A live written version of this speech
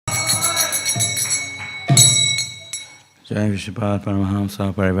Jai Vishwapad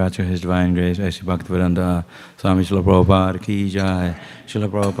Paramahamsa Parivacha His Divine Grace, A.C. Bhaktivedanta Swami Srila Prabhupada Ki Jai, Srila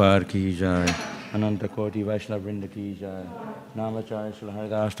Prabhupada Ki Jai, Ananta Koti Vaishnava Vrinda Ki Jai, Namacharya Srila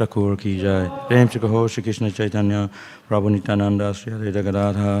Haridas Thakur Ki Jai, Prem Chikaho Shri Krishna Chaitanya, Prabhu Nityananda, Sri Advaita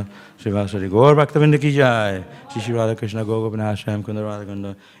Gadadhar, Sri Vasari Gaur Bhaktavinda Ki Jai, Sri Sri Radha Krishna Gopalana Hashem Kunda Radha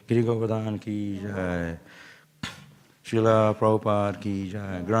Kunda, Giri Govardhan Ki Jai, Srila Prabhupada Ki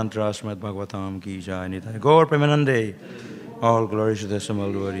Jai, Granth Rasmat Bhagavatam Ki Jai, Nitai Gaur Premanande. All glories to the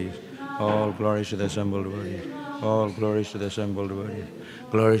assembled devotees. All glories to the assembled devotees. All glories to the assembled devotees.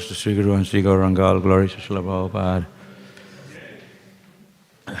 Glories to Sri Guru and Sri Gauranga. All glories to Srila Prabhupada.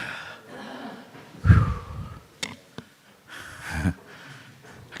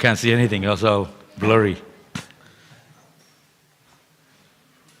 I can't see anything, it's all blurry.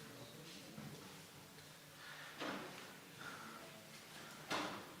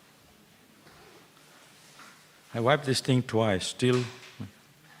 I wiped this thing twice, still a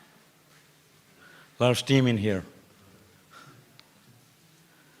lot of steam in here.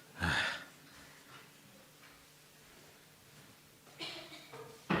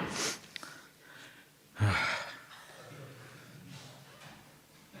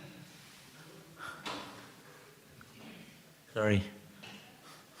 Sorry.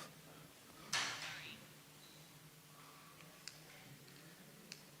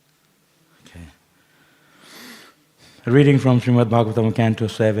 A reading from Srimad Bhagavatam, Canto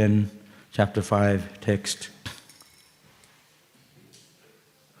 7, Chapter 5, text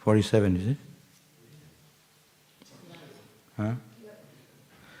 47, is it? Huh?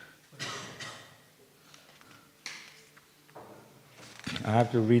 I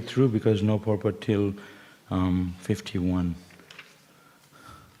have to read through because no purport till 51.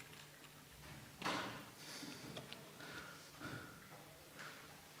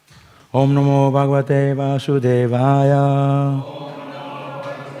 Om Namo Bhagavate Vasudevaya.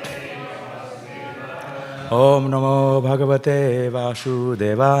 Om Namo Bhagavate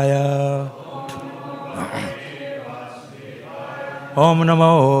Vasudevaya. Om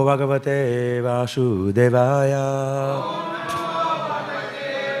Namo Bhagavate Vasudevaya.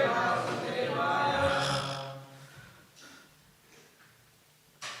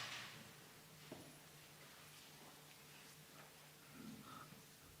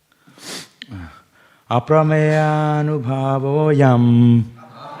 Aprameyanubhavoyam.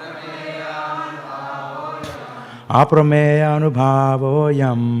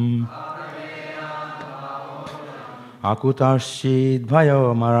 Aprameyanubhavoyam.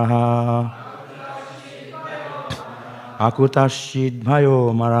 Akutashidbhayo maraha.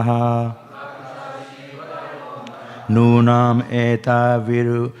 Akutashidbhayo maraha. Nunam eta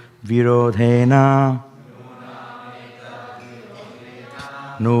virodhena.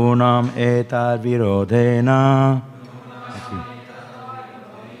 Nunam eta virodhena.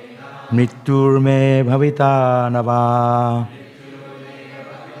 Mrittur me bhavita nava.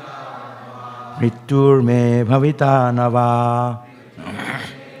 Mrittur me bhavita nava.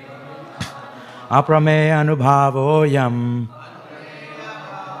 Aprame anubhavoyam.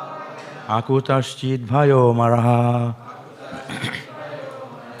 Akutaschid bhayo maraha.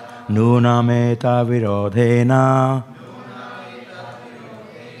 Nunam eta virodhena.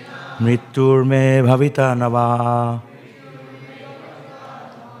 Mrittur me bhavita nava.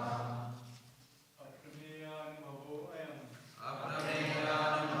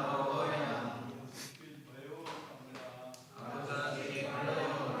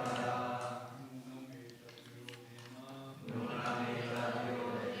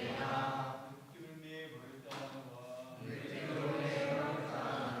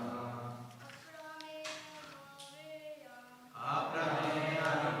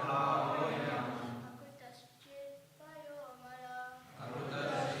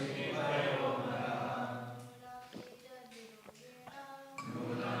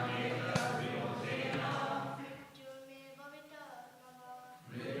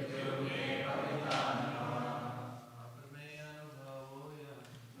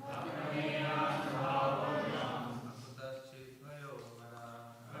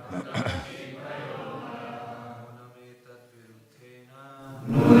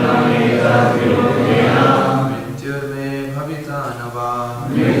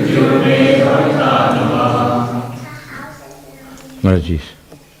 Marajis.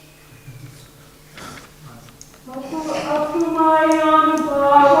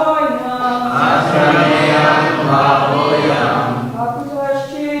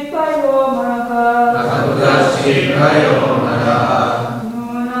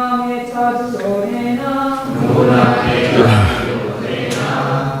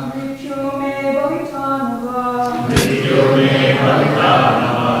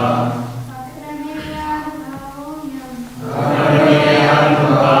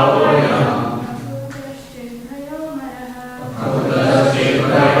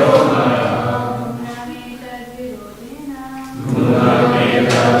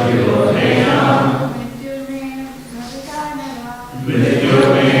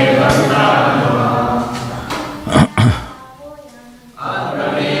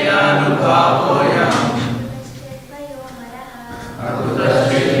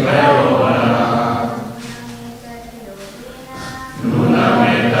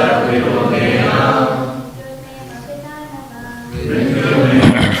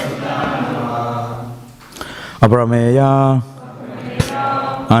 Aprameya,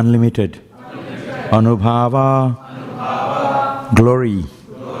 unlimited. Anubhava, glory.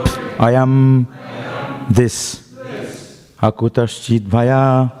 I am this. Akutaschit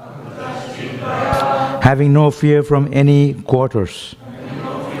bhaya, having no fear from any quarters.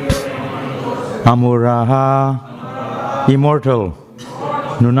 Amuraha, immortal.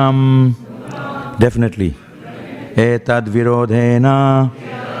 Nunam, definitely. Etad virodhena,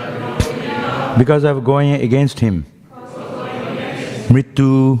 because of going against him.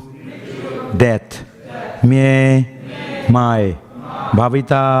 Mritu, death. Me, my.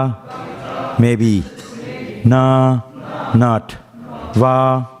 Bhavita, maybe. Na, not.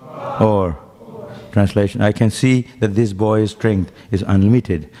 Va, or. Translation: I can see that this boy's strength is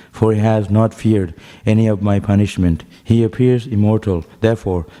unlimited, for he has not feared any of my punishment. He appears immortal.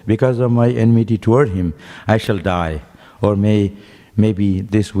 Therefore, because of my enmity toward him, I shall die. Or maybe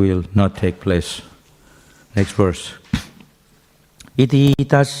this will not take place. Next verse. Iti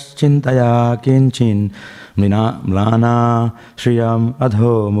tas chintaya kinchin mlana shriyam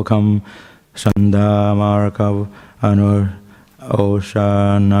adho mukham sandamarkav anur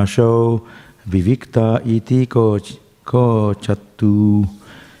oshanasho vivikta iti ko chattu.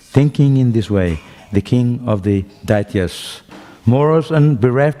 Thinking in this way, the king of the Daityas, morose and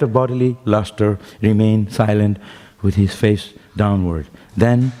bereft of bodily luster, remained silent with his face downward.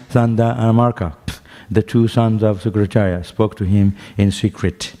 Then Sanda and Amarka, the two sons of Sukracharya, spoke to him in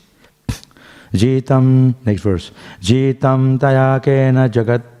secret. Jitam, next verse. Jitam taya kena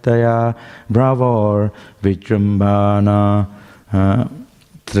jagataya bravor vitrambana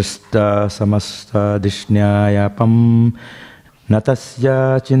trista samasta dishnyayapam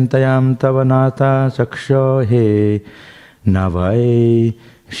natasya chintayam tavanata saksho he navai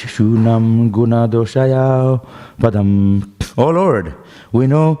shunam guna doshaya padam. O Lord, we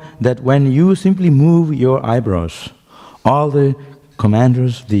know that when you simply move your eyebrows, all the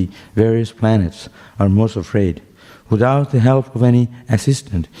commanders of the various planets are most afraid. Without the help of any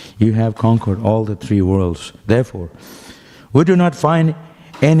assistant, you have conquered all the three worlds. Therefore, we do not find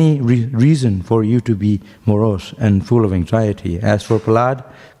any reason for you to be morose and full of anxiety. As for Prahlad,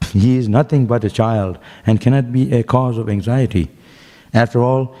 he is nothing but a child and cannot be a cause of anxiety. After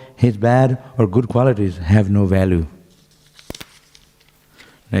all, his bad or good qualities have no value.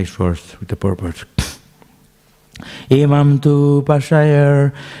 Next verse with the purport. Imam tu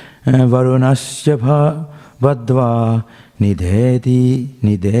pashayar varunasya vadva nidehi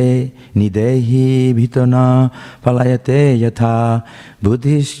bhitona palayate yatha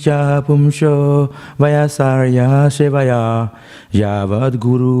buddhischa pumsho vayasarya sevaya yavad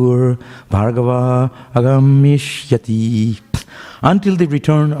gurur bhargava agamishyati. Until the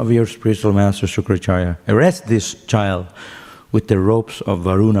return of your spiritual master Sukracharya, arrest this child with the ropes of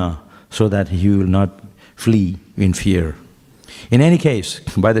Varuna so that he will not flee in fear. In any case,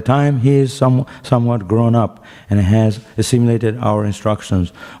 by the time he is somewhat grown up and has assimilated our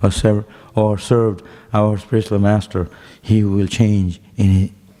instructions or served our spiritual master, he will change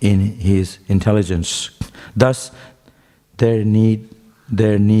in his intelligence. Thus, there need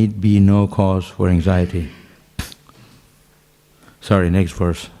be no cause for anxiety. Sorry, next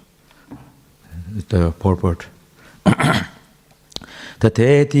verse. The purport.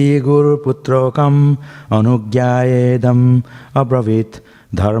 Tateti guru putrokam anugyayedam abravit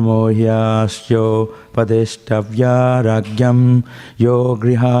dharmo hyasyo padeshtabhya ragyam yo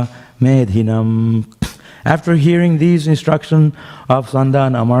griha medhinam. After hearing these instructions of Sanda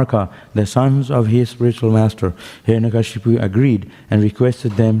and Amarka, the sons of his spiritual master, Hiranyakashipu agreed and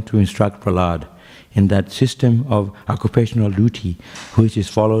requested them to instruct Prahlad in that system of occupational duty which is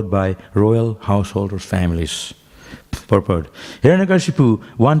followed by royal householders' families. Purport. Hiranyakashipu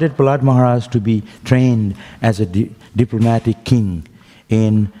wanted Prahlad Maharaj to be trained as a diplomatic king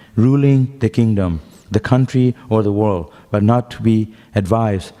in ruling the kingdom, the country or the world, but not to be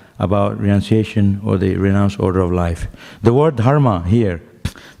advised about renunciation or the renounced order of life. The word dharma here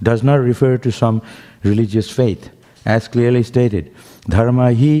does not refer to some religious faith. As clearly stated,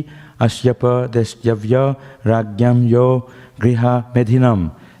 dharma hi asyapa desyavya ragyam yo griha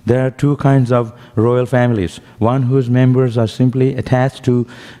medhinam. There are two kinds of royal families, one whose members are simply attached to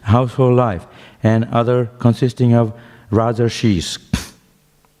household life, and other consisting of rajarshis,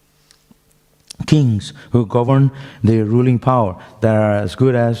 kings who govern the ruling power that are as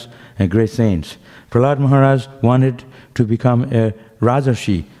good as great saints. Prahlad Maharaj wanted to become a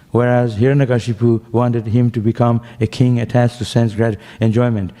Rajarshi, whereas Hiranyakashipu wanted him to become a king attached to sense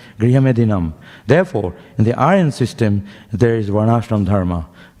enjoyment, Grihamedinam. Therefore, in the Aryan system, there is Varnashram Dharma,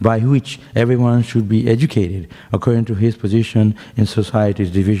 by which everyone should be educated according to his position in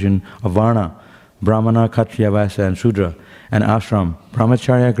society's division of Varna, Brahmana, Kshatriya, Vaisya and Shudra, and Ashram,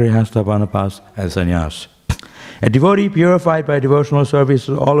 Brahmacharya, Grihastha, Vanapas, and Sannyas. A devotee purified by devotional service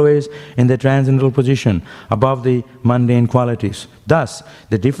is always in the transcendental position, above the mundane qualities. Thus,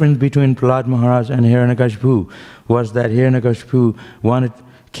 the difference between Prahlad Maharaj and Hiranyakashipu was that Hiranyakashipu wanted to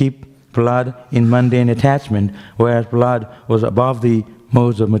keep Prahlad in mundane attachment, whereas Prahlad was above the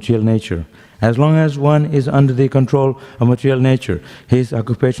modes of material nature. As long as one is under the control of material nature, his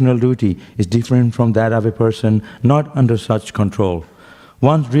occupational duty is different from that of a person not under such control.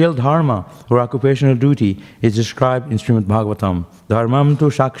 One's real dharma or occupational duty is described in Srimad Bhagavatam. Dharmam tu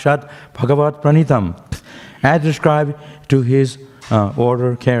shakshat bhagavat pranitam, as described to his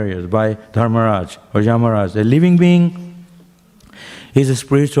order carriers by Dharmaraj or Yamaraj. A living being is a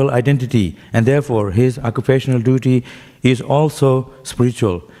spiritual identity, and therefore his occupational duty is also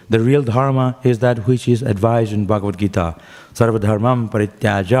spiritual. The real dharma is that which is advised in Bhagavad Gita. Sarva dharmam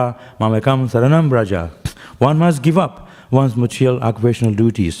parityaja mamekam saranam braja. One must give up one's material occupational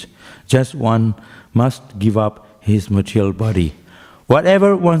duties. Just one must give up his material body.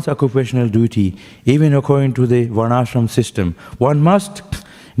 Whatever one's occupational duty, even according to the Varnashram system, one must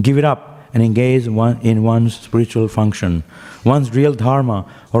give it up and engage in one's spiritual function. One's real dharma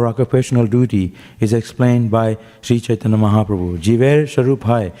or occupational duty is explained by Sri Chaitanya Mahaprabhu. Jiver Sharup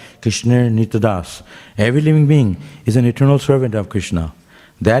Hai, Krishna Nitadas. Every living being is an eternal servant of Krishna.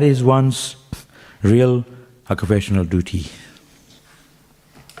 That is one's real occupational duty.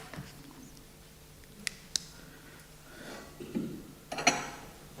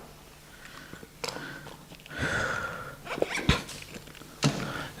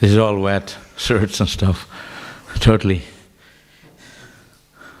 This is all wet, shirts and stuff, totally.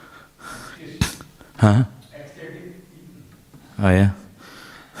 Huh? Oh yeah?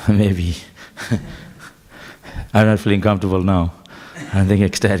 Maybe. I'm not feeling comfortable now. I'm thinking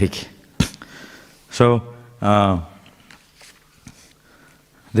ecstatic. So,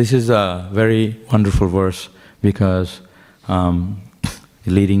 this is a very wonderful verse because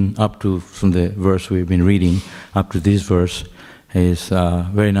leading up to, from the verse we've been reading, up to this verse, is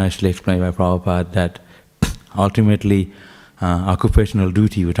very nicely explained by Prabhupada that ultimately occupational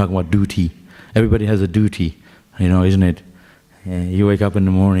duty, we're talking about duty. Everybody has a duty, isn't it? You wake up in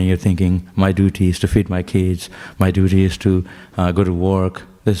the morning, you're thinking, my duty is to feed my kids, my duty is to go to work.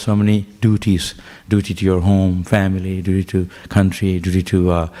 There's so many duties. Duty to your home, family, duty to country, duty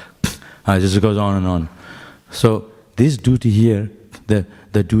to... just goes on and on. So this duty here,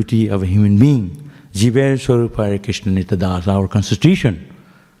 the duty of a human being, Jiver Swarup Hare Krishna Nitadas, our constitution,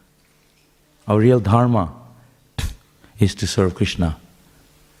 our real dharma is to serve Krishna.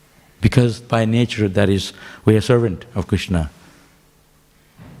 Because by nature, that is, we are servant of Krishna.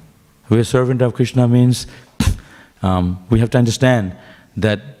 We are servant of Krishna means we have to understand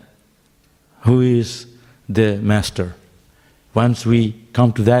that who is the master. Once we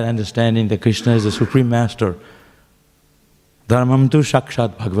come to that understanding that Krishna is the supreme master, dharmam tu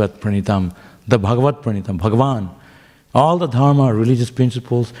shakshat bhagavat pranitam, the bhagavat pranitam, Bhagavan. All the dharma, religious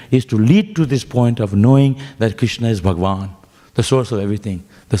principles, is to lead to this point of knowing that Krishna is Bhagavan, the source of everything,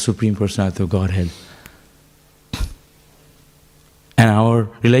 the Supreme Personality of Godhead. And our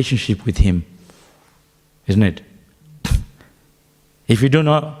relationship with Him, isn't it? If you do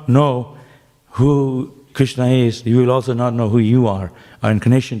not know who Krishna is, you will also not know who you are in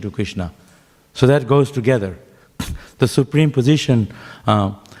connection to Krishna. So that goes together. The supreme position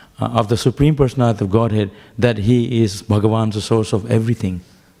of the Supreme Personality of Godhead, that He is Bhagavan, the source of everything.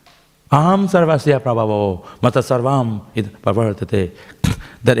 Aham sarvasya prabhavo mata sarvam id pavartate.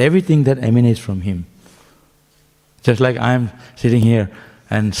 That everything that emanates from Him. Just like I'm sitting here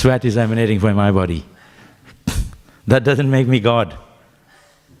and sweat is emanating from my body. That doesn't make me God.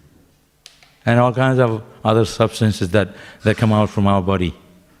 And all kinds of other substances that come out from our body.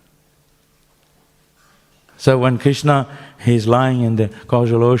 So when Krishna is lying in the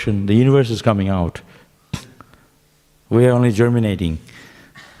causal ocean, the universe is coming out. We are only germinating.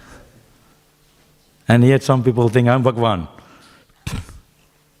 And yet some people think I'm Bhagavan.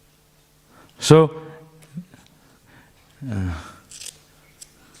 So,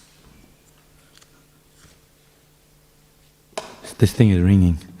 this thing is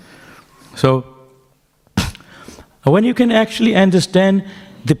ringing. So, when you can actually understand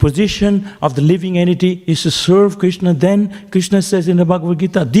the position of the living entity is to serve Krishna, then Krishna says in the Bhagavad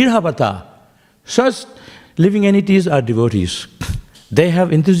Gita, Dirhabhata, such living entities are devotees. They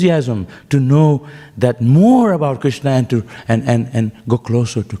have enthusiasm to know that more about Krishna and to and go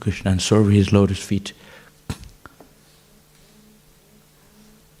closer to Krishna and serve his lotus feet.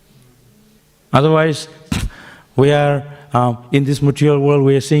 Otherwise, we are in this material world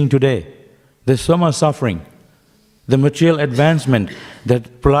we are seeing today. There's so much suffering. The material advancement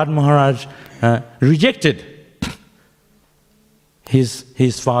that Prahlad Maharaj rejected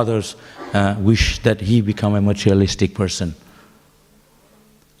his father's wish that he become a materialistic person.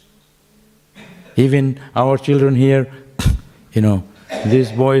 Even our children here,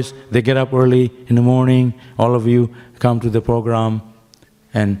 these boys, they get up early in the morning. All of you come to the program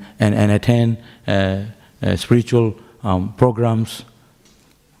and attend spiritual programs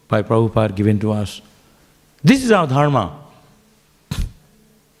by Prabhupada given to us. This is our dharma.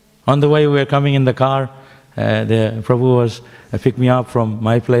 On the way we were coming in the car, the Prabhu was picked me up from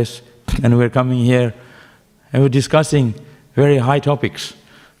my place, and we were coming here, and we were discussing very high topics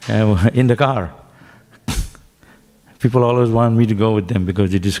in the car. People always want me to go with them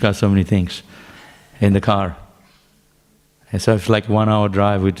because they discuss so many things in the car. And so it's like 1 hour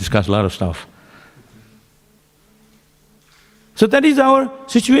drive, we discuss a lot of stuff. So that is our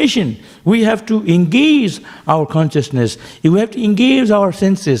situation. We have to engage our consciousness. We have to engage our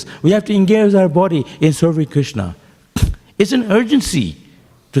senses. We have to engage our body in serving Krishna. It's an urgency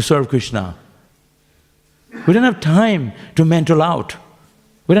to serve Krishna. We don't have time to mental out.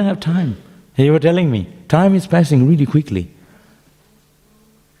 We don't have time. And you were telling me, time is passing really quickly.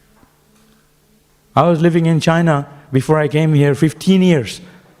 I was living in China before I came here 15 years.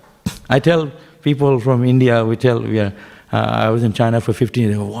 I tell people from India, I was in China for 15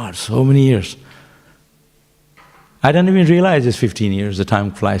 years. Wow, so many years. I don't even realize it's 15 years, the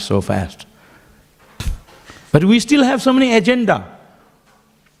time flies so fast. But we still have so many agenda.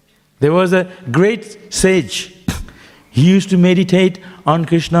 There was a great sage. He used to meditate on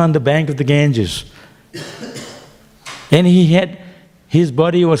Krishna on the bank of the Ganges. And his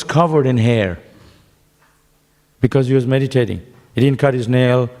body was covered in hair because he was meditating. He didn't cut his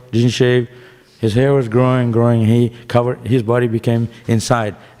nail, didn't shave. His hair was growing. His body became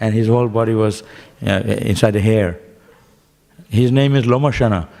inside, and his whole body was inside the hair. His name is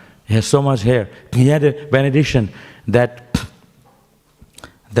Lomashana. He has so much hair. He had a benediction that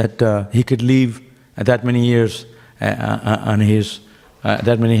he could live that many years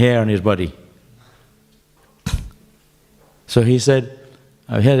that many hair on his body. So he said,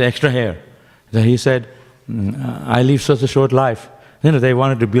 he had extra hair. So he said, I live such a short life. They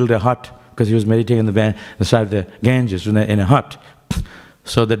wanted to build a hut because he was meditating on the side of the Ganges in a hut.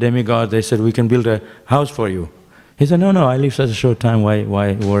 So the demigods, they said, we can build a house for you. He said, no, I live such a short time,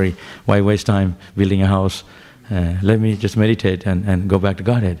 why worry? Why waste time building a house? Let me just meditate and go back to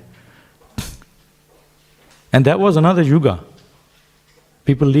Godhead. And that was another yuga.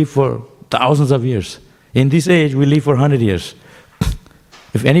 People live for thousands of years. In this age, we live for 100 years.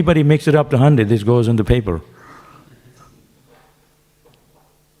 If anybody makes it up to 100, this goes in the paper.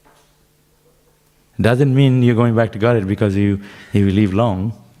 Doesn't mean you're going back to Godhead because you live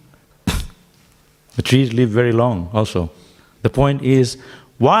long. The trees live very long also. The point is,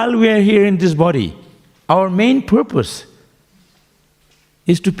 while we are here in this body, our main purpose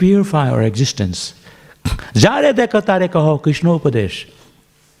is to purify our existence. Jare deka tare kaho Krishna Upadesh.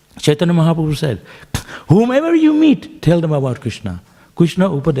 Chaitanya Mahaprabhu said, whomever you meet, tell them about Krishna. Krishna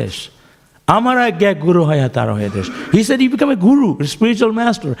Upadesh. Amara gya guru haya taro hedesh. He said you become a guru, a spiritual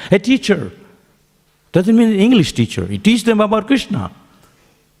master, a teacher. Doesn't mean an English teacher. You teach them about Krishna.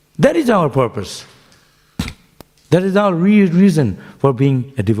 That is our purpose. That is our real reason for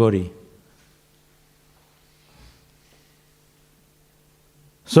being a devotee.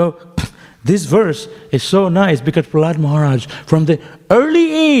 So, this verse is so nice because Prahlad Maharaj, from the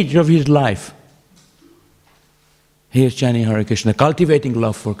early age of his life, he is chanting Hare Krishna, cultivating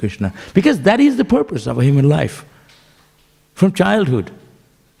love for Krishna. Because that is the purpose of a human life. From childhood.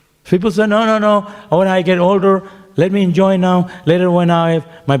 People say, no, when I get older, let me enjoy now. Later when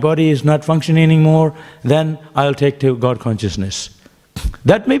my body is not functioning anymore, then I'll take to God consciousness.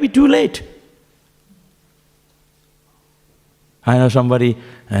 That may be too late. I know somebody,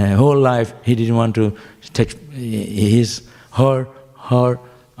 whole life, he didn't want to take, her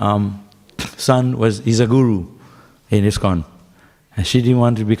son is a guru in ISKCON. And she didn't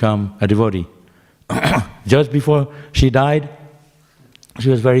want to become a devotee. Just before she died, she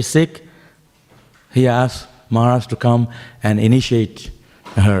was very sick. He asked Maharaj to come and initiate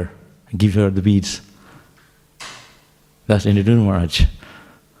her, give her the beads. That's Indradunu Maharaj.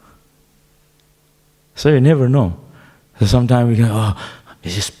 So you never know. So sometimes we go,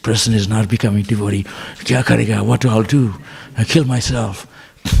 This person is not becoming devotee. Kya karega? What I'll do? I kill myself.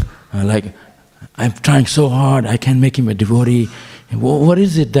 I'm trying so hard, I can't make him a devotee. What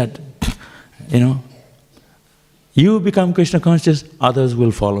is it that, you become Krishna conscious, others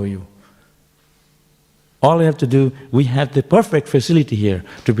will follow you. All you have to do, we have the perfect facility here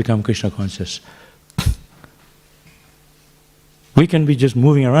to become Krishna conscious. We can be just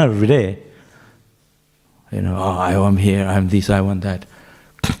moving around every day. I'm here, I'm this, I want that.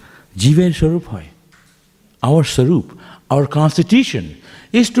 Jiver Swarup hai. Our Swarup, our constitution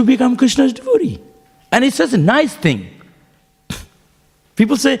is to become Krishna's devotee. And it's such a nice thing.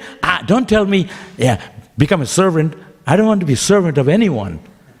 People say, don't tell me, become a servant. I don't want to be a servant of anyone.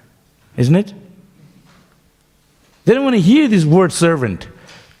 Isn't it? They don't want to hear this word servant.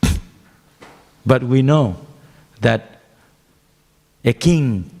 But we know that a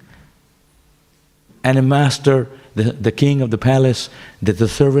king and a master, the king of the palace, the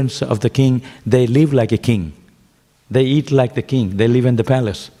servants of the king, they live like a king. They eat like the king. They live in the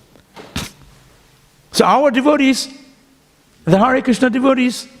palace. So our devotees, the Hare Krishna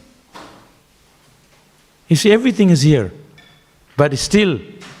devotees, you see, everything is here. But still,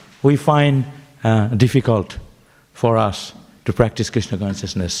 we find difficult for us to practice Krishna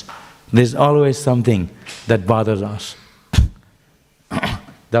consciousness. There's always something that bothers us.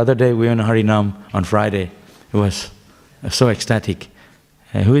 The other day we were in Harinam on Friday. It was so ecstatic.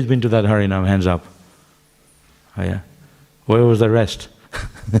 Who has been to that Harinam? Hands up. Oh yeah? Where was the rest?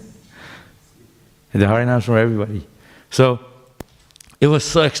 The Harinams for everybody. So, it was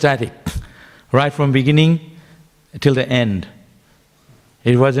so ecstatic. Right from beginning till the end.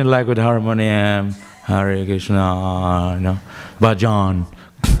 It wasn't like with harmonium, Hare Krishna, bhajan.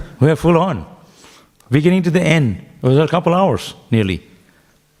 We were full on. Beginning to the end. It was a couple hours, nearly.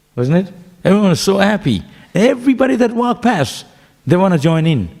 Wasn't it? Everyone was so happy. Everybody that walked past, they want to join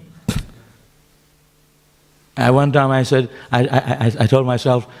in. At one time I said, I told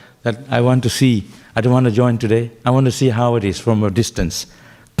myself that I want to see, I don't want to join today, I want to see how it is from a distance.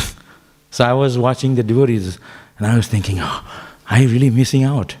 So I was watching the devotees and I was thinking, are you really missing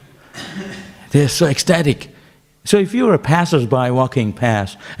out? They're so ecstatic. So if you're a passersby walking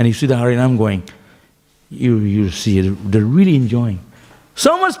past and you see the Harinam going, you see it, they're really enjoying.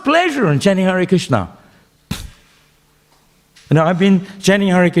 So much pleasure in chanting Hare Krishna. I've been chanting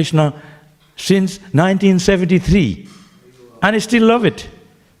Hare Krishna since 1973 and I still love it.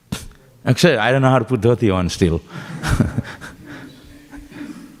 Except I don't know how to put dhoti on still.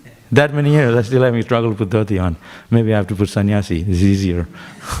 That many years I still having struggle to put dhoti on. Maybe I have to put sannyasi, it's easier.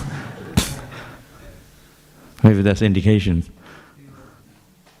 Maybe that's indication.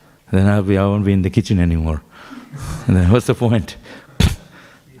 Then I won't be in the kitchen anymore. And then what's the point?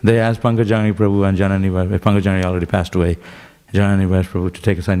 They asked Pankajani Prabhu and Janani Vas, Pankajani already passed away, Janani Vas Prabhu to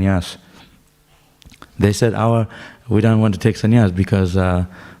take a sannyas. They said, we don't want to take sannyas because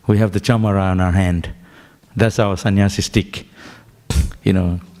we have the chamara on our hand. That's our sannyasi stick,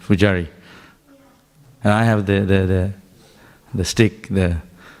 Pujari. And I have the stick, the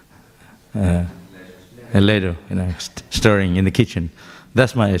ladle, stirring in the kitchen.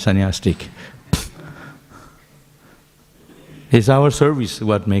 That's my sannyas stick. It's our service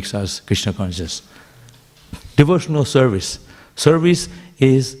what makes us Krishna conscious. Devotional service. Service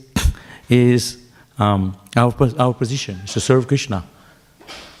is our position, is to serve Krishna.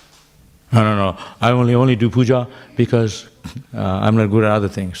 No, I only do puja because I'm not good at other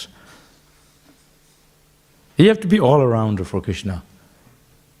things. You have to be all arounder for Krishna.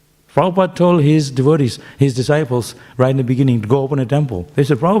 Prabhupada told his devotees, his disciples, right in the beginning to go open a temple. They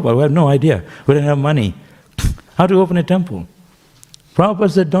said, Prabhupada, we have no idea. We don't have money. How to open a temple?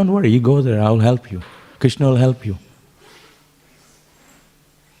 Prabhupada said, don't worry, you go there, I'll help you. Krishna will help you.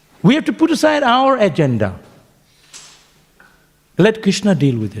 We have to put aside our agenda. Let Krishna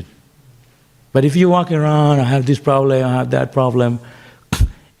deal with it. But if you walk around, I have this problem, I have that problem,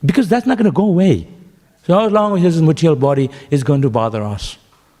 because that's not going to go away. So as long as this material body is going to bother us.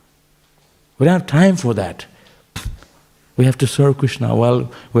 We don't have time for that. We have to serve Krishna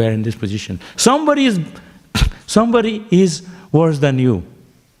while we are in this position. Somebody is worse than you.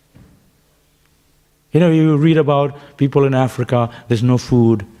 You read about people in Africa, there's no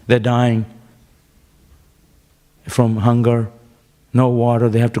food, they're dying from hunger, no water,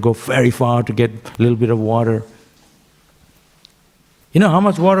 they have to go very far to get a little bit of water. You know how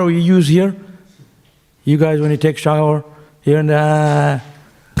much water we use here? You guys, when you take shower, here and there,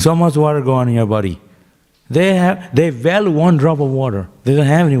 so much water go on in your body. They value one drop of water. They don't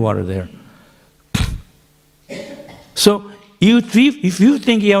have any water there. So if you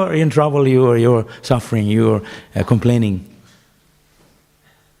think you're in trouble, you're suffering, you're complaining,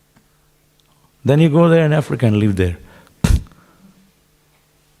 Then you go there in Africa and live there.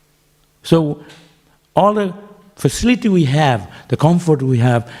 So all the facility we have, the comfort we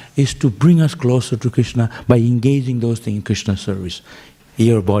have, is to bring us closer to Krishna by engaging those things in Krishna's service.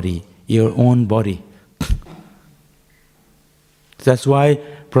 Your body, your own body. That's why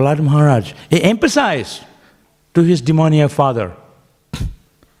Prahlad Maharaj, he emphasized to his demoniac father,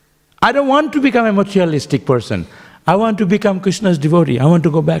 I don't want to become a materialistic person. I want to become Krishna's devotee. I want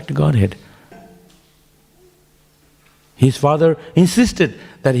to go back to Godhead. His father insisted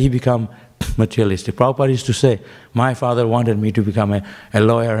that he become materialistic. Prabhupada used to say, my father wanted me to become a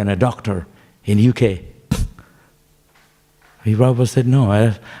lawyer and a doctor in UK. Prabhupada said, no,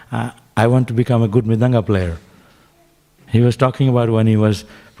 I want to become a good Mridanga player. He was talking about when he was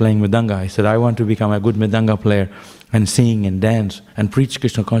playing Mridanga. He said, I want to become a good Mridanga player and sing and dance and preach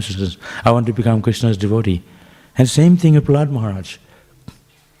Krishna consciousness. I want to become Krishna's devotee. And same thing with Prahlad Maharaj.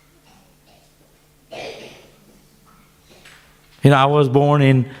 I was born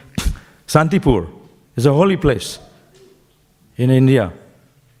in Santipur. It's a holy place in India.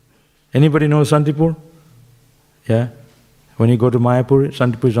 Anybody know Santipur? Yeah? When you go to Mayapur,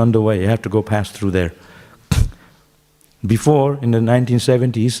 Santipur is on the way. You have to go past through there. Before, in the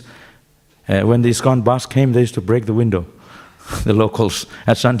 1970s, when the ISKCON bus came, they used to break the window, the locals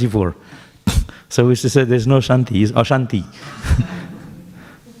at Santipur. So we used to say there's no Shanti, it's Ashanti.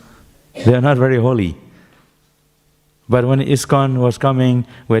 They are not very holy. But when ISKCON was coming,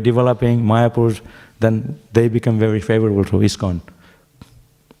 we're developing Mayapur, then they become very favorable to ISKCON.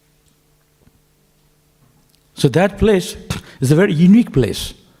 So that place is a very unique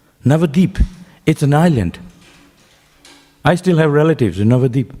place, Navadip. It's an island. I still have relatives in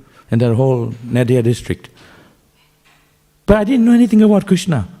Navadip, in that whole Nadia district. But I didn't know anything about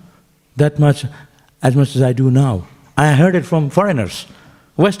Krishna that much, as much as I do now. I heard it from foreigners,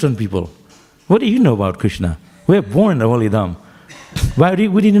 Western people. What do you know about Krishna? We were born in the holy Dham. Why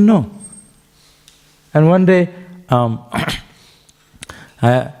we didn't know? And one day,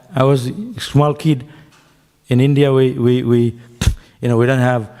 I was a small kid. In India, we don't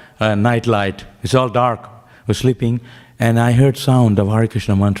have a night light. It's all dark. We're sleeping. And I heard sound of Hare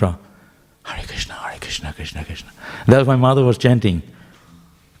Krishna mantra. Hare Krishna, Krishna Krishna. That was my mother was chanting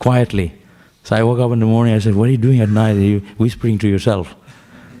quietly. So I woke up in the morning, I said, what are you doing at night? Are you whispering to yourself?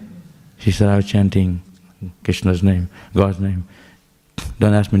 She said, I was chanting Krishna's name, God's name.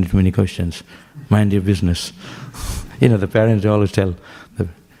 Don't ask me too many questions. Mind your business. The parents always tell the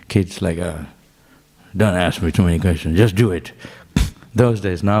kids like, don't ask me too many questions, just do it. Those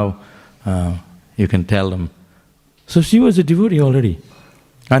days, now you can tell them. So she was a devotee already.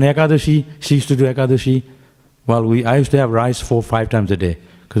 And Ekadashi, she used to do Ekadashi. Well, I used to have rice 4-5 times a day,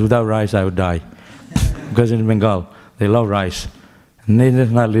 because without rice I would die. Because in Bengal, they love rice. And they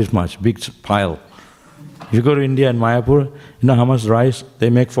just not live much, big pile. If you go to India and Mayapur, you know how much rice they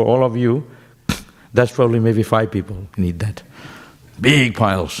make for all of you? That's probably maybe 5 people need that. Big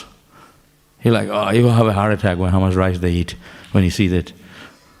piles. You're like, oh, you will have a heart attack when how much rice they eat when you see that.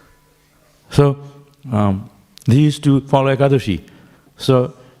 So, they used to follow Ekadashi.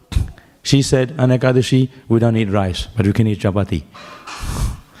 So, she said, on Ekadashi, we don't eat rice, but we can eat chapati.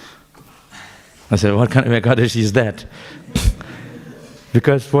 I said, what kind of Ekadashi is that?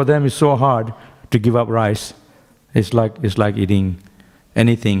 Because for them it's so hard to give up rice. It's like eating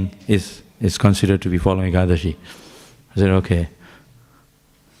anything is considered to be following Ekadashi. I said, okay.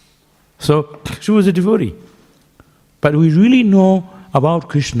 So, she was a devotee. But we really know about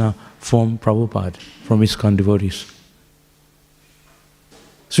Krishna from Prabhupada, from ISKCON devotees.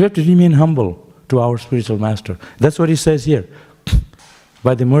 So we have to remain humble to our spiritual master. That's what he says here.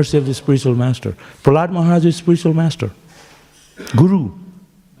 By the mercy of the spiritual master. Prahlad Maharaj is spiritual master. Guru.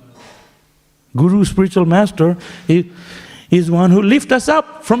 Guru, spiritual master, is one who lifts us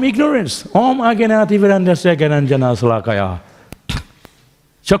up from ignorance. Om aganati virandasya gananjana salakaya.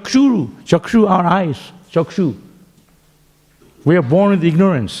 Chakshuru. Chakshu, our eyes. Chakshu. We are born with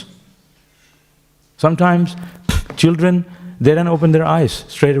ignorance. Sometimes children, they don't open their eyes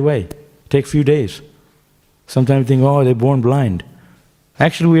straight away. Take few days. Sometimes you think, oh, they're born blind.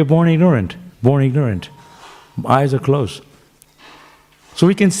 Actually, we are born ignorant. Born ignorant. Eyes are closed. So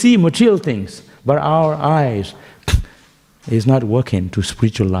we can see material things, but our eyes is not working to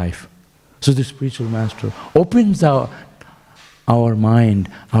spiritual life. So the spiritual master opens our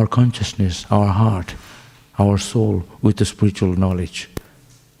mind, our consciousness, our heart, our soul with the spiritual knowledge.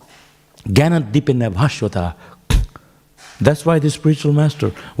 Jnana dipena bhashvata. That's why the spiritual master,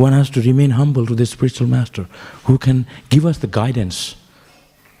 one has to remain humble to the spiritual master who can give us the guidance,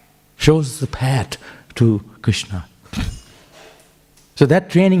 shows the path to Krishna. So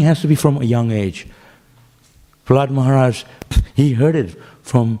that training has to be from a young age. Prahlad Maharaj, he heard it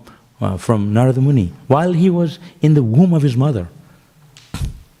from Narada Muni while he was in the womb of his mother.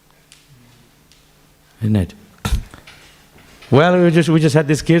 Isn't it? Well, we just had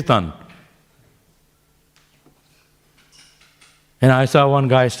this kirtan. And I saw one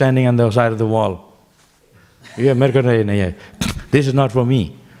guy standing on the side of the wall. This is not for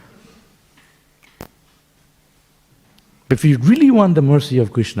me. But if you really want the mercy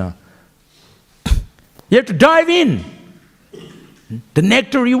of Krishna, you have to dive in. The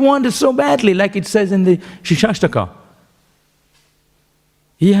nectar you want it so badly, like it says in the Shikshashtaka.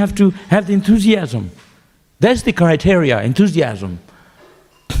 You have to have the enthusiasm. That's the criteria, enthusiasm.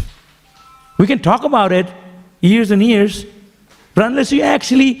 We can talk about it years and years, but unless you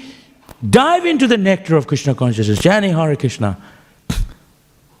actually dive into the nectar of Krishna consciousness, chanting Hare Krishna,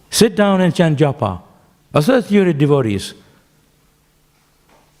 sit down and chant japa, associated devotees.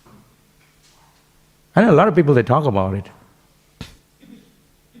 I know a lot of people, they talk about it.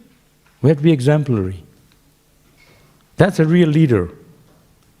 We have to be exemplary. That's a real leader.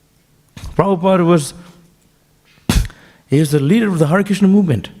 Prabhupada he was the leader of the Hare Krishna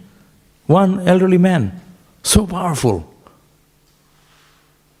movement. One elderly man, so powerful.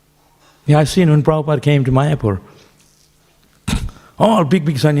 Yeah, I've seen when Prabhupada came to Mayapur, all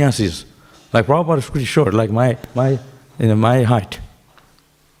big sannyasis. Like Prabhupada is pretty short, like my height.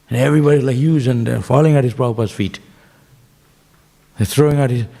 And everybody's like huge and they're falling at his Prabhupada's feet. They're throwing out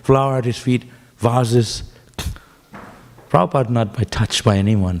his flower at his feet, vases. Prabhupada not by touched by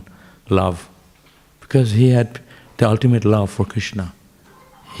anyone, love. Because he had the ultimate love for Krishna.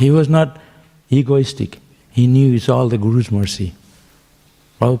 He was not egoistic. He knew it's all the Guru's mercy.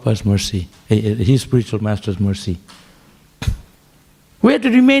 Prabhupada's mercy, his spiritual master's mercy. We have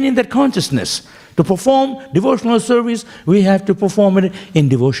to remain in that consciousness. To perform devotional service, we have to perform it in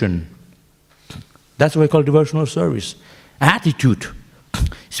devotion. That's what we call devotional service. Attitude,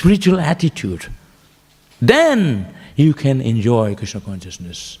 spiritual attitude. Then you can enjoy Krishna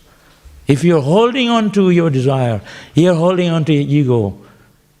consciousness. If you're holding on to your desire, you're holding on to your ego,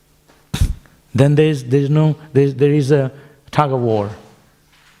 then there is a tug of war.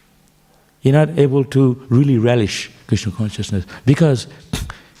 You're not able to really relish Krishna consciousness because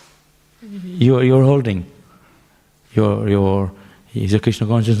you're holding your Krishna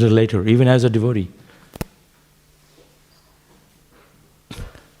consciousness later, even as a devotee.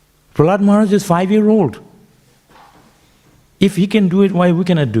 Prahlad Maharaj is 5-year-old. If he can do it, why we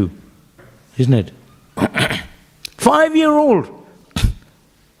cannot do? Isn't it? 5-year-old.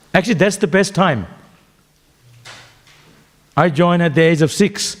 Actually, that's the best time. I joined at the age of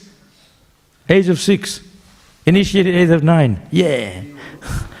 6. Age of 6. Initiated age of 9. Yeah.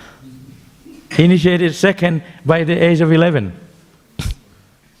 Initiated second by the age of 11.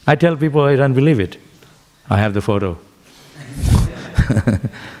 I tell people I don't believe it. I have the photo.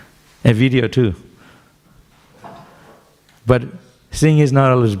 A video too. But seeing is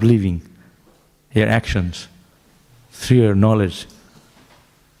not always believing. Your actions, through your knowledge,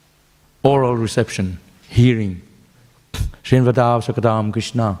 oral reception, hearing. Srinvatav Sakatam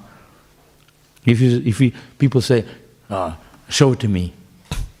Krishna. If people say, show it to me.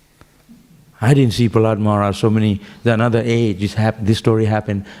 I didn't see Prahlad Maharaj so many, another age, this story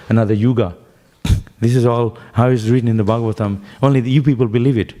happened, another yuga. This is all how it's written in the Bhagavatam. Only you people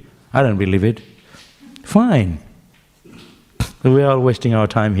believe it. I don't believe it. Fine. We're all wasting our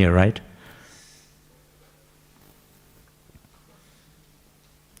time here, right?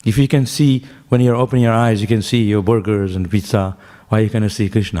 If you can see, when you're opening your eyes, you can see your burgers and pizza, why are you going to see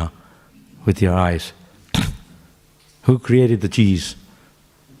Krishna with your eyes? Who created the cheese?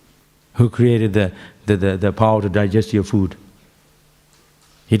 Who created the power to digest your food?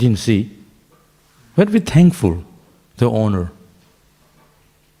 He didn't see. But be thankful, the owner.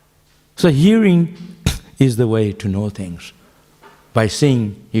 So hearing is the way to know things. By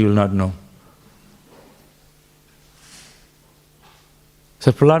seeing, you will not know.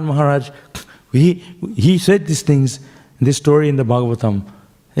 So Prahlad Maharaj, he said these things, this story in the Bhagavatam.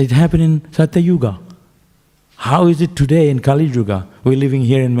 It happened in Satya Yuga. How is it today in Kali Yuga? We're living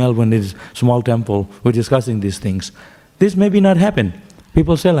here in Melbourne, this small temple, we're discussing these things. This may be not happen.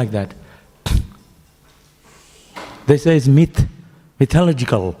 People say like that. They say it's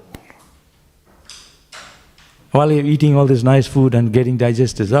mythological. While you're eating all this nice food and getting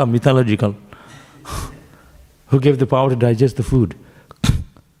digested, mythological. Who gave the power to digest the food?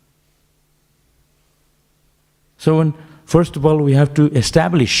 So first of all, we have to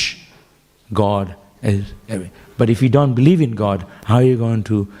establish God as everything. But if you don't believe in God, how are you going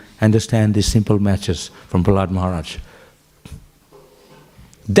to understand these simple matches from Prahlad Maharaj?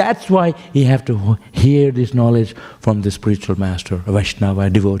 That's why you have to hear this knowledge from the spiritual master, a Vaishnava, a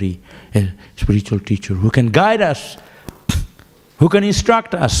devotee, a spiritual teacher who can guide us, who can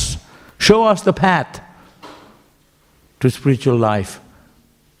instruct us, show us the path to spiritual life.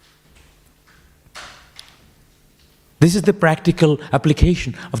 This is the practical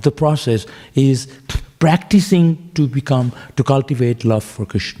application of the process, is practicing to cultivate love for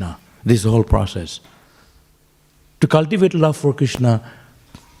Krishna. This is the whole process. To cultivate love for Krishna,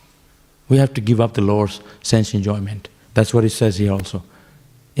 we have to give up the lower sense enjoyment. That's what it says here also.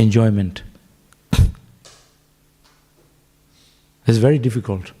 Enjoyment. It's very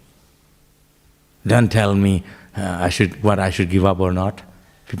difficult. Don't tell me what I should give up or not.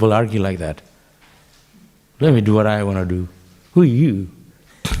 People argue like that. Let me do what I want to do. Who are you?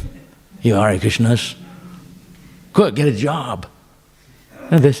 You are Hare Krishnas. Go get a job.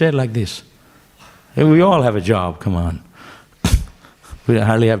 And they say it like this. We all have a job, come on. We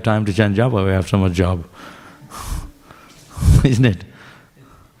hardly have time to chant japa, we have so much job. Isn't it?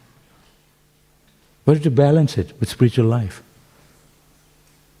 But to balance it with spiritual life.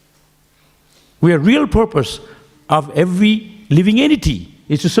 Our real purpose of every living entity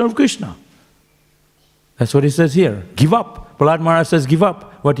is to serve Krishna. That's what he says here. Give up. Prahlad Maharaj says, give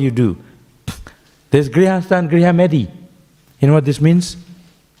up. What do you do? There's Grihastha and Grihamedi. You know what this means?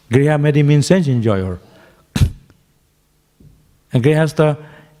 Grihamedi means sense enjoyer. And Grihastha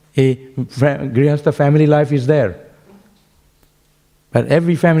family life is there. But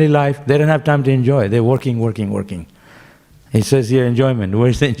every family life, they don't have time to enjoy. They're working. He says here, enjoyment.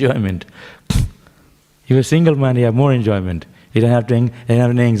 Where's the enjoyment? If you're a single man, you have more enjoyment. You don't have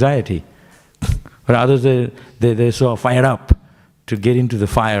any anxiety. But others, they're so fired up to get into the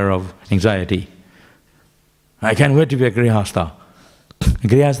fire of anxiety. I can't wait to be a Grihastha.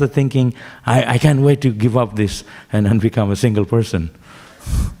 Grihastha thinking, I can't wait to give up this and become a single person.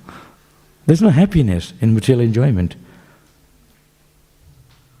 There's no happiness in material enjoyment.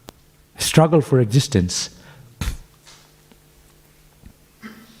 Struggle for existence.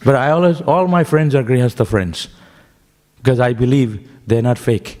 But all my friends are Grihastha friends, because I believe they're not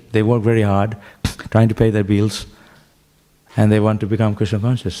fake. They work very hard, trying to pay their bills, and they want to become Krishna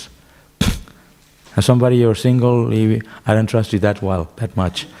conscious. As somebody, you're single, I don't trust you that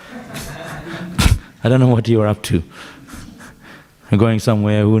much. I don't know what you're up to. You're going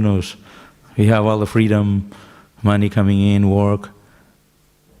somewhere, who knows? We have all the freedom, money coming in, work.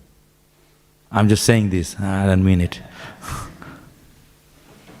 I'm just saying this, I don't mean it.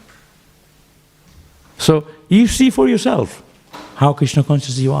 So, you see for yourself how Krishna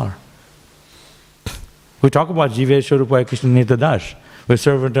conscious you are. We talk about Jive Swarupa Krishna Nita Das. We're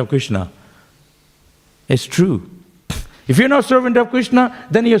servant of Krishna. It's true. If you're not servant of Krishna,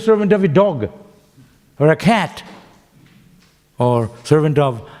 then you're servant of a dog, or a cat, or servant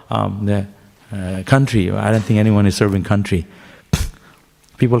of the country. I don't think anyone is serving country.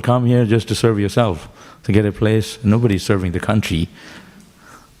 People come here just to serve yourself, to get a place. Nobody's serving the country.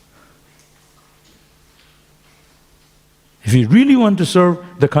 If you really want to serve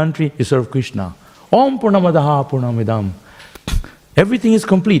the country, you serve Krishna. Om Purnamadaha Purnamidam. Everything is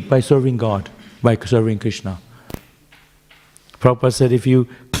complete by serving God, by serving Krishna. Prabhupada said, if you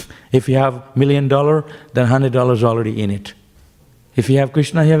have $1 million, then $100 is already in it. If you have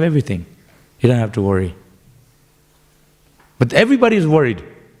Krishna, you have everything. You don't have to worry. But everybody is worried.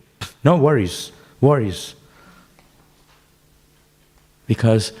 No worries.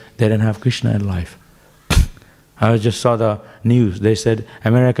 Because they don't have Krishna in life. I just saw the news. They said,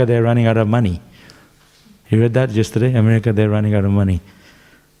 America, they're running out of money. You read that yesterday? America, they're running out of money.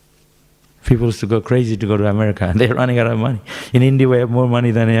 People used to go crazy to go to America, and they're running out of money. In India, we have more money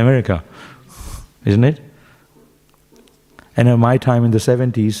than in America. Isn't it? And in my time in the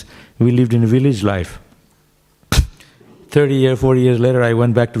 70s, we lived in a village life. 30 years, 40 years later, I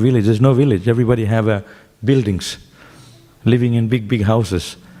went back to village. There's no village. Everybody have buildings, living in big, big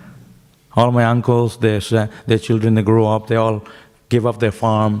houses. All my uncles, their children, they grow up, they all give up their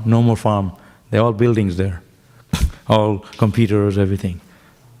farm, no more farm. They're all buildings there. All computers, everything.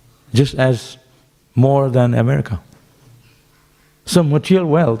 Just as more than America. So material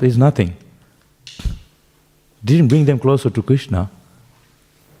wealth is nothing. Didn't bring them closer to Krishna.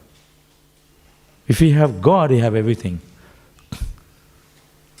 If you have God, you have everything.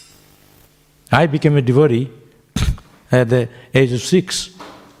 I became a devotee at the age of 6.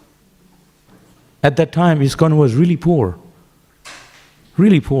 At that time, ISKCON was really poor.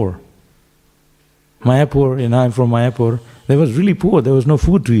 Really poor. Mayapur, and I'm from Mayapur, they was really poor. There was no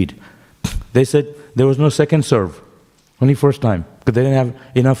food to eat. They said there was no second serve, only first time, because they didn't have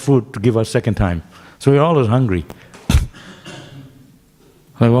enough food to give us second time. So we were always hungry.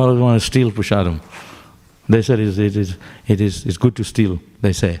 I always want to steal prasadam. They said it's good to steal,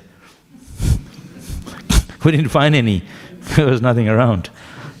 they say. We didn't find any. There was nothing around.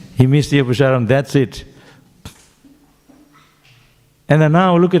 He missed your prasadam, that's it. And then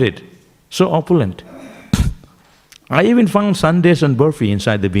now look at it, so opulent. I even found Sundays and burfi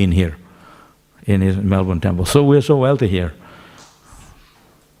inside the bin here in his Melbourne temple. So we're so wealthy here.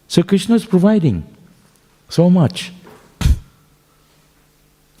 So Krishna is providing so much.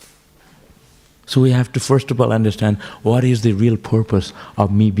 So we have to first of all understand what is the real purpose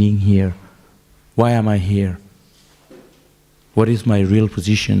of me being here. Why am I here? What is my real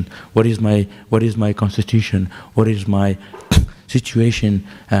position? What is my constitution? What is my situation?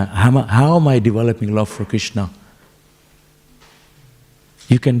 How am I developing love for Krishna?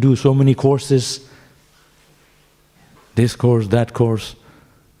 You can do so many courses, this course, that course.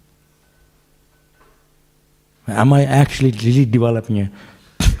 Am I actually really developing a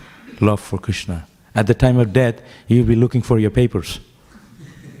love for Krishna? At the time of death, you'll be looking for your papers.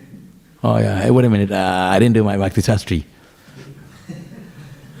 Oh yeah, hey, wait a minute, I didn't do my Bhakti Shastri.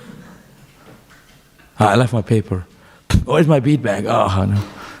 I left my paper. Where's my bead bag? Oh no.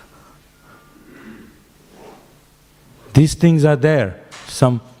 These things are there.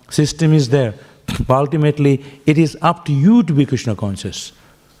 Some system is there. But ultimately, it is up to you to be Krishna conscious.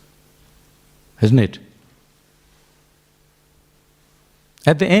 Isn't it?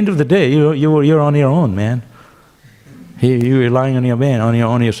 At the end of the day, you're on your own, man. You're relying on your man,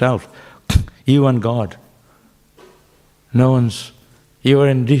 on yourself. You and God. No one's. You are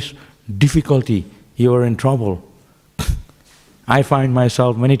in this difficulty. You are in trouble. I find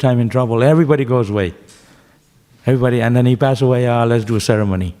myself many times in trouble. Everybody goes away. Everybody, and then he passes away, let's do a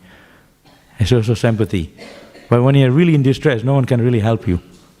ceremony. It's also sympathy. But when you're really in distress, no one can really help you.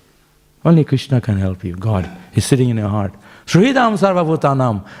 Only Krishna can help you. God is sitting in your heart. Sridham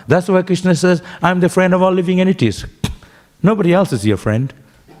sarvabhutanam. That's why Krishna says, I'm the friend of all living entities. Nobody else is your friend.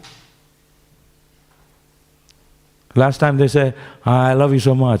 Last time they say, I love you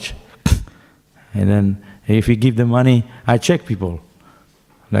so much. And then if you give them money, I check people.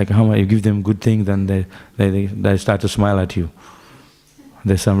 Like how much you give them good things, then they start to smile at you.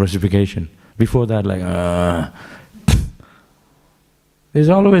 There's some reciprocation. Before that, like, there's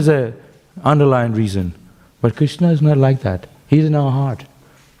always a underlying reason. But Krishna is not like that. He's in our heart.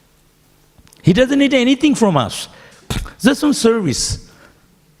 He doesn't need anything from us. Just some service.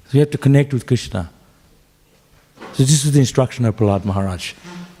 So we have to connect with Krishna. So this is the instruction of Prahlad Maharaj.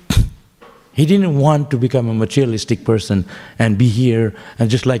 He didn't want to become a materialistic person and be here and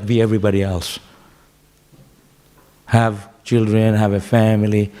just like be everybody else. Have children, have a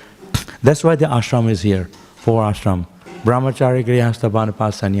family. That's why the ashram is here, 4 ashram. Brahmachari, Grihastha,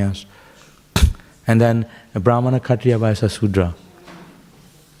 Vanaprastha, Sannyas. And then Brahmana, Kshatriya, Vaisya, Sudra.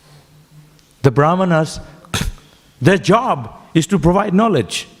 The Brahmanas, their job is to provide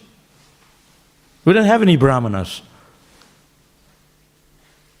knowledge. We don't have any Brahmanas.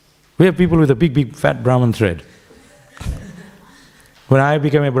 We have people with a big, big, fat Brahman thread. When I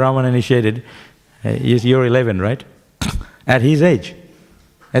became a Brahman initiated, you're 11, right? At his age.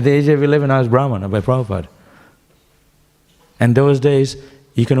 At the age of 11, I was Brahman by Prabhupada. And those days,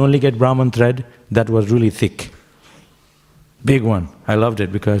 you can only get Brahman thread that was really thick. Big one. I loved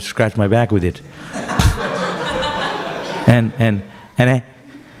it because I scratched my back with it. and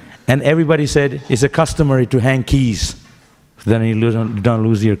everybody said it's a customary to hang keys. Then you don't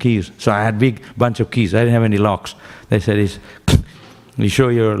lose your keys. So I had big bunch of keys. I didn't have any locks. They said, you show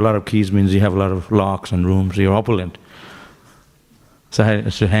you a lot of keys means you have a lot of locks and rooms. You're opulent. So I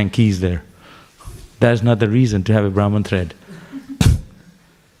had to hang keys there. That's not the reason to have a Brahman thread.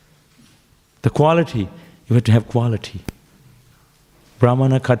 The quality, you have to have quality.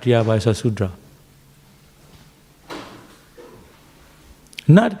 Brahmana, Kshatriya, Vaisya, Sudra.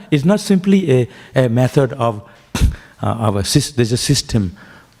 It's not simply a method of there's a system,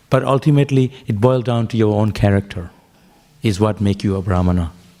 but ultimately it boils down to your own character, is what makes you a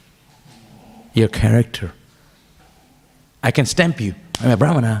Brahmana. Your character. I can stamp you. I'm a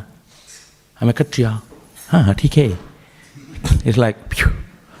Brahmana. I'm a Kshatriya. TK. It's like, pew,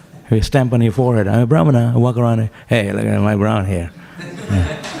 a stamp on your forehead. I'm a Brahmana. I walk around, hey, look at my brown hair.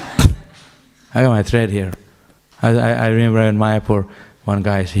 Yeah. I got my thread here. I remember in Mayapur, one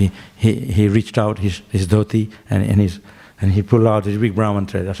guy, he reached out his dhoti and he pulled out his big Brahman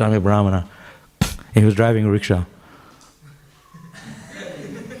thread. I saw him a Brahmana. He was driving a rickshaw.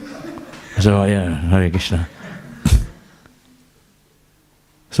 So yeah, Hare Krishna.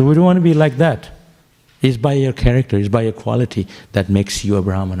 So we don't want to be like that. It's by your character, it's by your quality that makes you a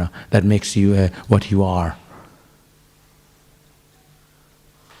Brahmana, that makes you what you are.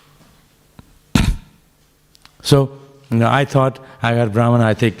 So, I thought I got Brahmana,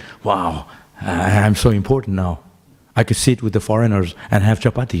 I think, wow, I'm so important now. I could sit with the foreigners and have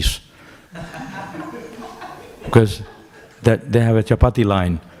chapatis. Because they have a chapati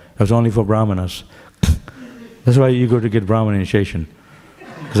line. It was only for Brahmanas. That's why you go to get Brahman initiation.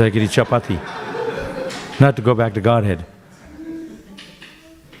 Because I could eat chapati. Not to go back to Godhead.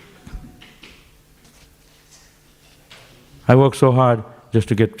 I work so hard just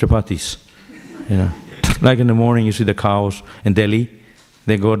to get chapatis. Like in the morning you see the cows in Delhi,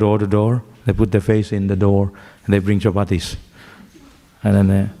 they go door to door, they put their face in the door and they bring chapatis. And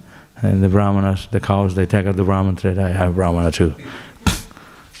then the Brahmanas, the cows, they take out the Brahman thread, I have Brahmana too.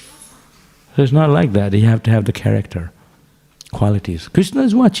 So it's not like that, you have to have the character, qualities. Krishna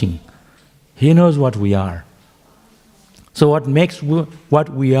is watching, He knows what we are. So what makes what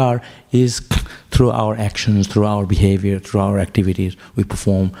we are is through our actions, through our behavior, through our activities, we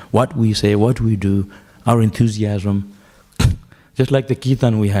perform, what we say, what we do, our enthusiasm. Just like the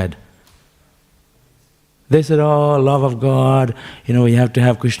kirtan we had. They said, oh, love of God, you have to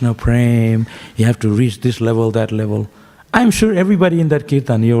have Krishna prem, you have to reach this level, that level. I'm sure everybody in that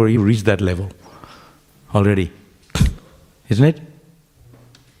kirtan, you reached that level already. Isn't it?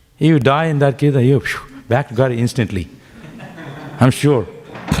 You die in that kirtan, you back to God instantly. I'm sure.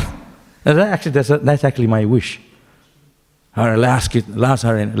 That's actually my wish. Our last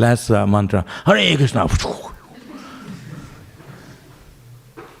mantra, Hare Krishna.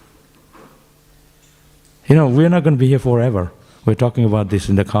 We're not going to be here forever. We're talking about this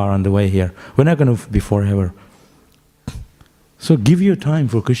in the car on the way here. We're not going to be forever. So give your time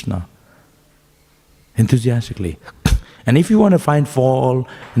for Krishna, enthusiastically. And if you want to find fault,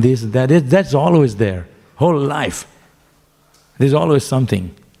 that's always there, whole life. There's always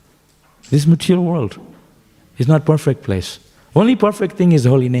something. This material world is not perfect place. Only perfect thing is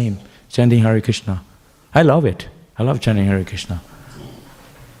the holy name, chanting Hare Krishna. I love it. I love chanting Hare Krishna.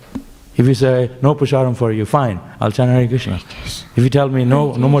 If you say, no prasadam for you, fine, I'll chant Hare Krishna. If you tell me,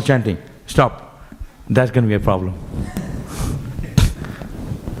 no more chanting, stop, that's going to be a problem.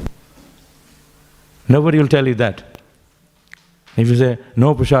 Nobody will tell you that. If you say,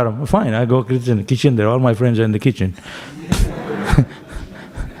 no prasadam, fine, I go to the kitchen there, all my friends are in the kitchen.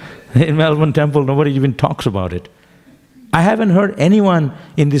 In Melbourne temple, nobody even talks about it. I haven't heard anyone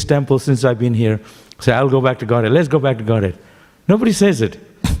in this temple since I've been here say, I'll go back to Godhead, let's go back to Godhead. Nobody says it,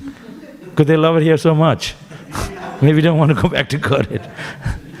 because they love it here so much. Maybe they don't want to go back to Godhead.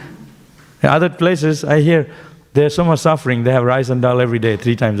 In other places, I hear there's so much suffering, they have rice and dal every day,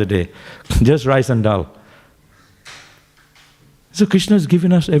 3 times a day. Just rice and dal. So Krishna has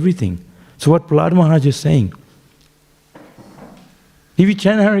given us everything. So what Prahlad Maharaj is saying, if you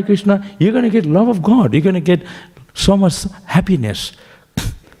chant Hare Krishna, you're going to get love of God, you're going to get so much happiness.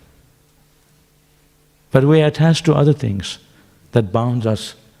 But we are attached to other things that bounds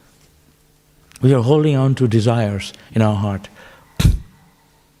us. We are holding on to desires in our heart.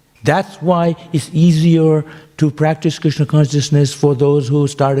 That's why it's easier to practice Krishna consciousness for those who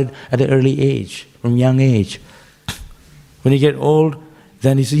started at an early age, from young age. When you get old,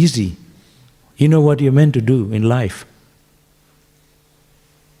 then it's easy. You know what you're meant to do in life.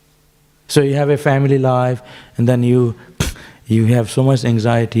 So you have a family life, and then you have so much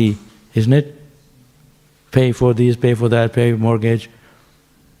anxiety, isn't it? Pay for this, pay for that, pay mortgage.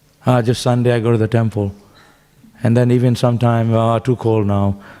 Just Sunday I go to the temple. And then even sometime, too cold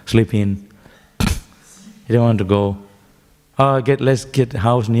now, sleep in. You don't want to go. Let's get a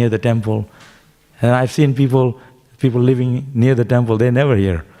house near the temple. And I've seen people living near the temple, they're never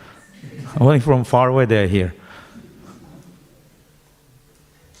here. Only from far away they're here.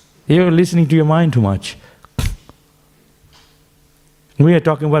 You're listening to your mind too much. We are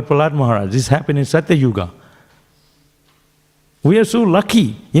talking about Prahlad Maharaj. This happened in Satya Yuga. We are so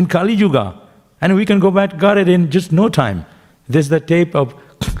lucky in Kali Yuga, and we can go back to Godhead in just no time. There's the tape of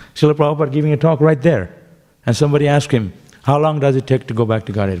Srila Prabhupada giving a talk right there. And somebody asked him, how long does it take to go back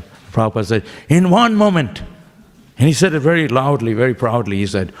to Godhead? Prabhupada said, in 1 moment. And he said it very loudly, very proudly,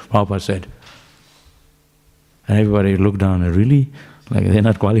 Prabhupada said. And everybody looked down and really, like they're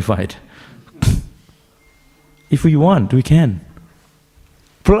not qualified. If we want, we can.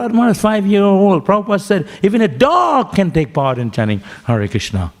 Prahlad Maharaj is 5-year-old. Prabhupada said, even a dog can take part in chanting Hare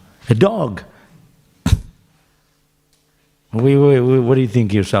Krishna. A dog. What do you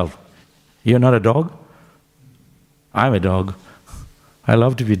think yourself? You're not a dog? I'm a dog. I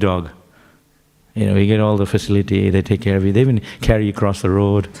love to be a dog. You get all the facility, they take care of you, they even carry you across the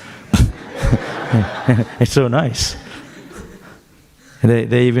road. It's so nice.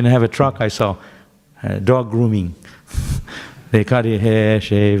 They even have a truck I saw, dog grooming. They cut your hair,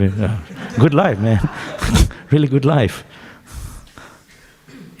 shave. Good life, man. really good life.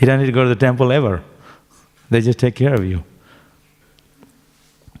 You don't need to go to the temple ever. They just take care of you.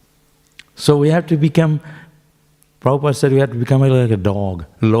 So we have to become, Prabhupada said we have to become like a dog,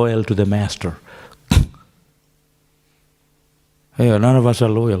 loyal to the master. Hey, none of us are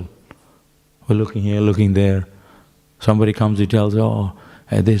loyal. We're looking here, looking there. Somebody comes, he tells, oh,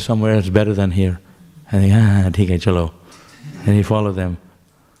 there's somewhere else better than here. And they, theek hai, chalo. And you follow them.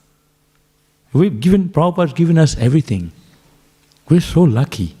 Prabhupada's given us everything. We're so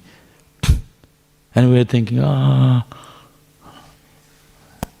lucky. And we're thinking, going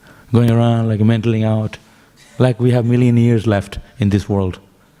around like mentally out, like we have 1,000,000 years left in this world.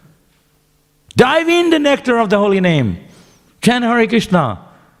 Dive in the nectar of the holy name. Chant Hare Krishna.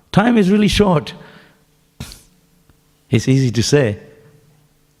 Time is really short. It's easy to say,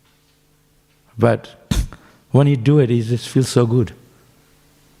 but when you do it, it just feels so good.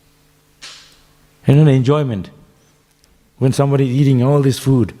 The enjoyment. When somebody's eating all this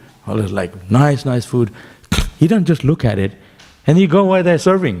food, all this like nice food, you don't just look at it, and you go where they're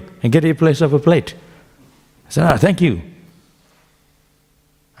serving and get a place of a plate. I say, thank you.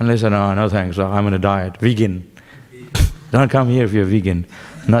 And they say, no thanks, I'm on a diet, vegan. Don't come here if you're vegan,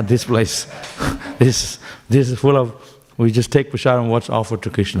 not this place. This is full of, we just take prasadam, what's offered to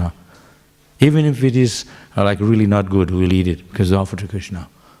Krishna. Even if it is like really not good, we'll eat it because it's offered to Krishna.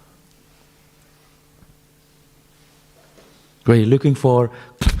 When you're looking for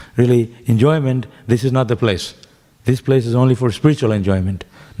really enjoyment, this is not the place. This place is only for spiritual enjoyment,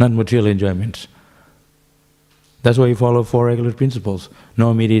 not material enjoyments. That's why you follow 4 regular principles.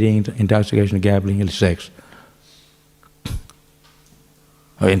 No meat eating, intoxication, gambling, illicit sex.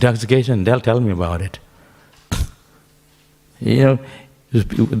 Intoxication, they'll tell me about it.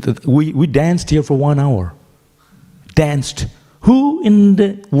 We danced here for 1 hour. Danced. Who in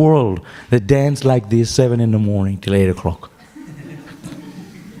the world that danced like this 7 in the morning till 8 o'clock?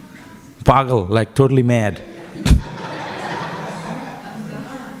 Pagal, like totally mad.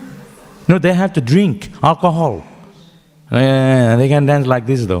 No, they have to drink alcohol. They can dance like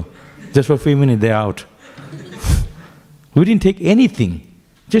this though. Just for a few minutes they're out. We didn't take anything.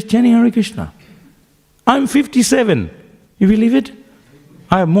 Just chanting Hare Krishna. I'm 57. You believe it?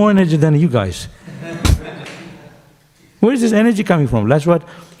 I have more energy than you guys. Where is this energy coming from? That's what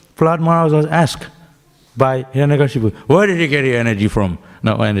Prahlad Maharaj was asked by Hiranyakashipu. Where did you get your energy from?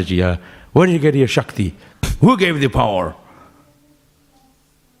 No, energy, where did you get your Shakti? Who gave you the power?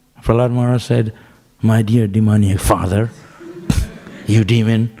 Prahlad Maharaj said, my dear demoniac father, you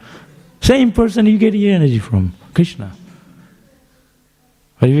demon, same person you get your energy from, Krishna.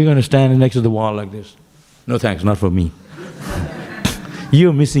 But if you're going to stand next to the wall like this, no thanks, not for me.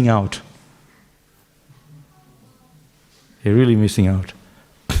 You're missing out. You're really missing out.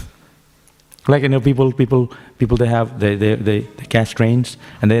 Like people they catch trains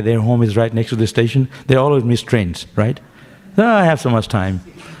and their home is right next to the station. They always miss trains, right? I have so much time.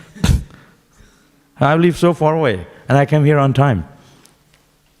 I live so far away and I came here on time.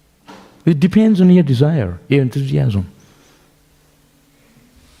 It depends on your desire, your enthusiasm.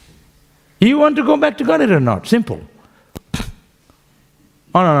 You want to go back to Godhead or not? Simple.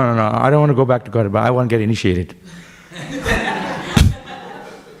 Oh, no, I don't want to go back to Godhead, but I want to get initiated.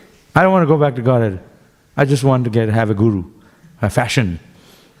 I don't want to go back to Godhead. I just want to have a guru, a fashion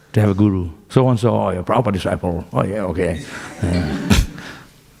to have a guru. So-and-so, oh, you're a Prabhupada disciple. Oh, yeah, okay.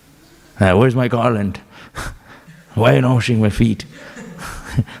 Where's my garland? Why are you not washing my feet?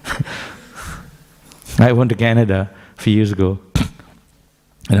 I went to Canada a few years ago,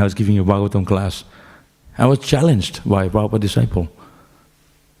 and I was giving a Bhagavatam class. I was challenged by a Prabhupada disciple.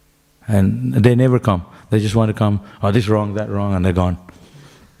 And they never come. They just want to come, oh, this wrong, that wrong, and they're gone.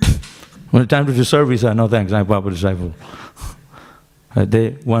 When it's time to do service, no thanks, I'm a Prabhupada disciple.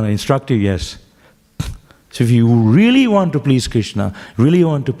 They want to instruct you, yes. So if you really want to please Krishna, really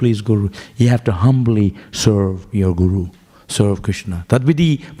want to please Guru, you have to humbly serve your Guru, serve Krishna.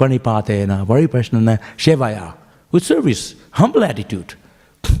 Tadvidi pranipatena pariprasnana shevaya. With service, humble attitude.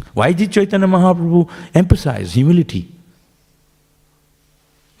 Why did Chaitanya Mahaprabhu emphasize humility?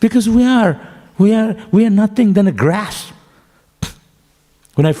 Because we are nothing than a grass.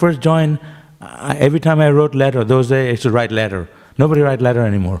 When I first joined, every time I wrote letter, those days I used to write letter. Nobody write letter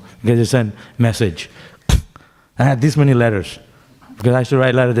anymore because they send message. I had this many letters. Because I used to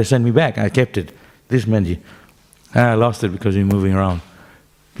write letter, they sent me back. I kept it, this many. And I lost it because we're moving around.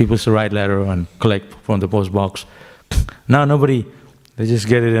 People used to write letter and collect from the post box. Now nobody, they just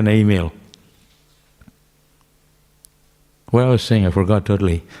get it in an email. What I was saying, I forgot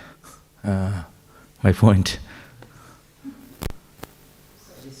totally my point.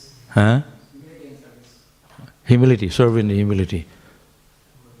 Huh? Humility, serve in humility.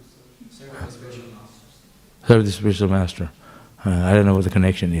 Serve the spiritual master. I don't know what the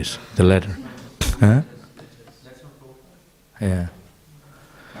connection is, the letter. Huh? Yeah.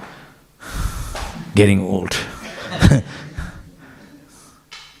 Getting old.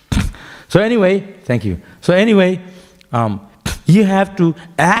 So anyway, thank you. So anyway, you have to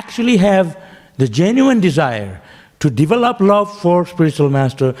actually have the genuine desire to develop love for spiritual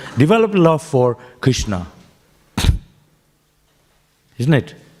master, develop love for Krishna. Isn't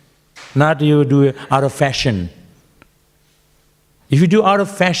it? Not you do it out of fashion. If you do out of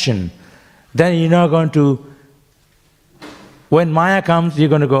fashion, then you're not going to, when Maya comes, you're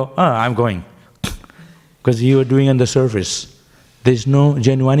going to go, oh, I'm going. Because you are doing on the surface. There's no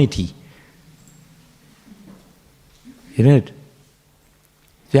genuinity. Isn't it?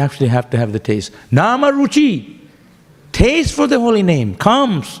 You actually have to have the taste. Nama ruchi, taste for the holy name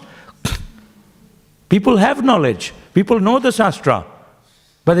comes. People have knowledge. People know the Shastra,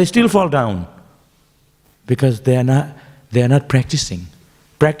 but they still fall down because they are not practicing.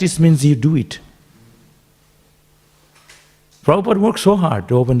 Practice means you do it. Prabhupada worked so hard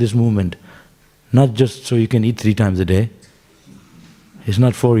to open this movement, not just so you can eat 3 times a day. It's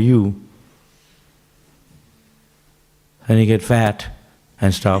not for you. And you get fat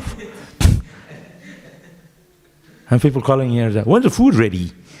and stuff. And people calling here, when's the food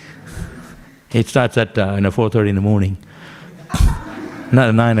ready? It starts at 4:30 in the morning, not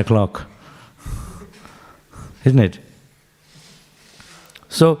at 9 o'clock. Isn't it?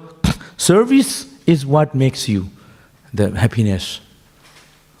 So, service is what makes you the happiness.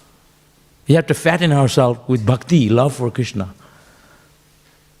 You have to fatten ourselves with bhakti, love for Krishna.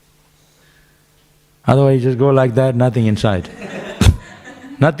 Otherwise, you just go like that, nothing inside.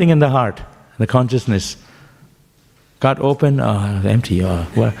 Nothing in the heart, the consciousness. Got open, empty.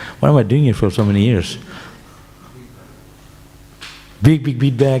 What am I doing it for so many years? Big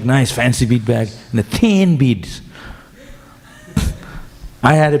bead bag, nice fancy bead bag, and the thin beads.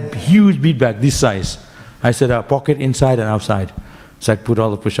 I had a huge bead bag, this size. I said a pocket inside and outside. So I put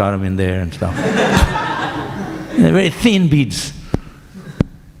all the prasadam in there and stuff. And very thin beads.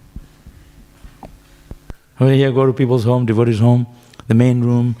 When you go to people's home, devotees' home, the main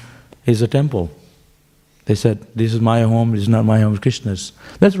room is a temple. They said, this is my home, this is not my home, it's Krishna's.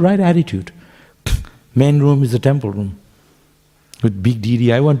 That's the right attitude. Main room is the temple room. With big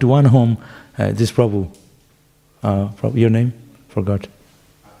deity. I went to one home, this Prabhu, your name? Forgot.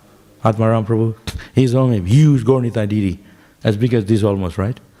 Atmaram Prabhu. His home, a huge Gaur-Nitai deity, as big as this almost,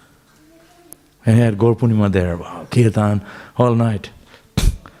 right? And he had Gaur Purnima there, wow, kirtan, all night.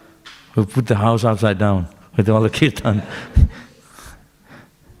 We put the house upside down with all the kirtan.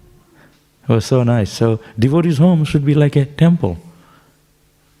 It was so nice. So, devotees' home should be like a temple.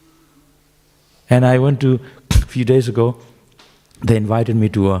 And I went to, a few days ago, they invited me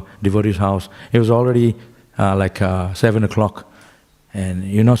to a devotee's house. It was already 7 o'clock, and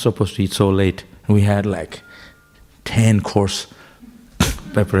you're not supposed to eat so late. And we had 10-course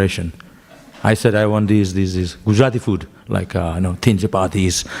preparation. I said, I want these Gujarati food, thin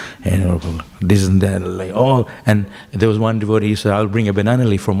chapatis, and this and that, all. And there was one devotee, he said, I'll bring a banana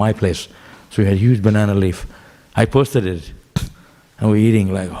leaf from my place. So we had a huge banana leaf. I posted it, and we're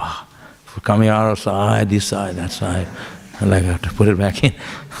eating wow, coming out of side, this side, that side. And I have to put it back in.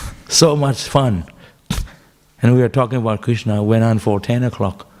 So much fun. And we were talking about Krishna, went on for 10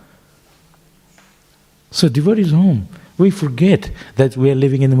 o'clock. So devotees' home, we forget that we are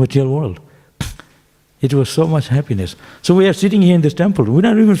living in the material world. It was so much happiness. So we are sitting here in this temple. We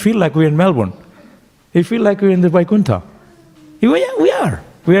don't even feel like we're in Melbourne. We feel like we're in the Vaikuntha. We are.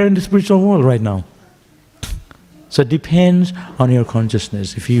 We are in the spiritual world right now. So it depends on your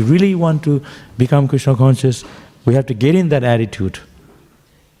consciousness. If you really want to become Krishna conscious, we have to get in that attitude.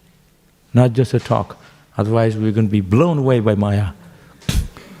 Not just a talk. Otherwise we're going to be blown away by Maya.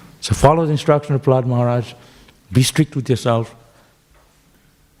 So follow the instruction of Prahlad Maharaj. Be strict with yourself.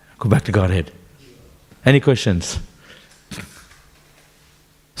 Go back to Godhead. Any questions?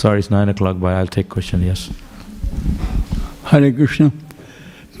 Sorry, it's 9 o'clock, but I'll take question, yes. Hare Krishna.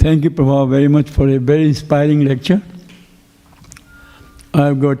 Thank you, Prabhupada, very much for a very inspiring lecture.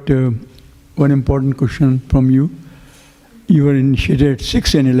 I've got one important question from you. You were initiated at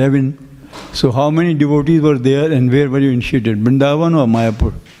 6 and 11. So how many devotees were there and where were you initiated? Vrindavan or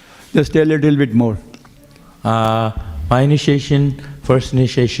Mayapur? Just tell a little bit more. My initiation, first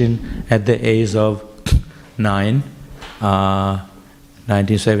initiation at the age of 9,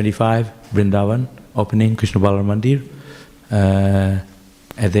 1975, Vrindavan, opening Krishna Balar Mandir,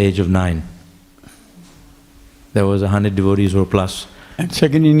 at the age of 9. There was 100 devotees or plus. And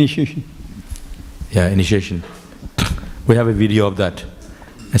second initiation? Yeah, initiation. We have a video of that.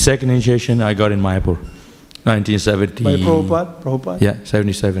 A second initiation I got in Mayapur, 1970. By Prabhupada? Yeah,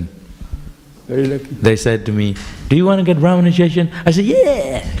 77. Very lucky. They said to me, do you want to get Brahman initiation? I said,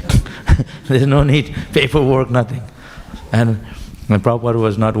 yeah! There's no need, paperwork, nothing. And when Prabhupada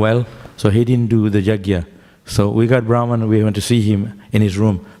was not well, so he didn't do the yajna. So we got Brahman, we went to see him in his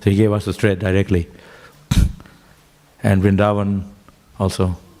room, so he gave us the thread directly. And Vrindavan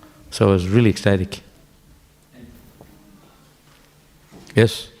also. So it was really ecstatic.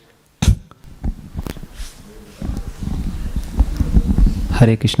 Yes?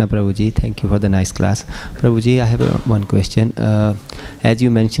 Hare Krishna Prabhuji, thank you for the nice class. Prabhuji, I have one question. As you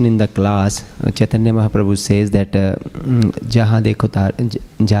mentioned in the class, Chaitanya Mahaprabhu says that Jahan dekho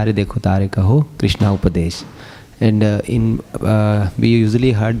jare dekho tare kaho Krishna Upadesh. And we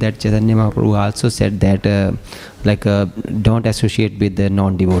usually heard that Chaitanya Mahaprabhu also said that don't associate with the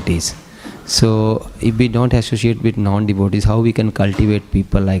non-devotees. So if we don't associate with non-devotees, how we can cultivate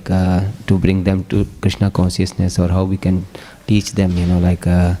people to bring them to Krishna consciousness, or how we can teach them,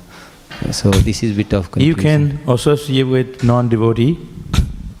 so this is a bit of confusion. You can associate with non-devotee.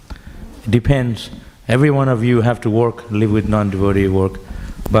 Depends. Every one of you have to live with non-devotee work,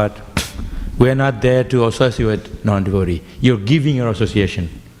 but we are not there to associate with non-devotee. You're giving your association.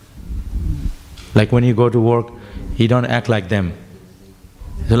 Like when you go to work, you don't act like them.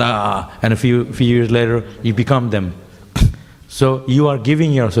 And a few years later, you become them. So you are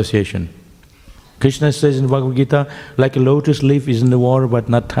giving your association. Krishna says in Bhagavad Gita, like a lotus leaf is in the water but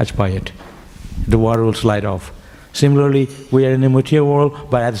not touched by it. The water will slide off. Similarly, we are in the material world,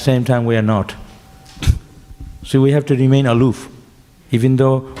 but at the same time we are not. So we have to remain aloof, even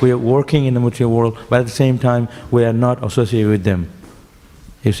though we are working in the material world, but at the same time we are not associated with them.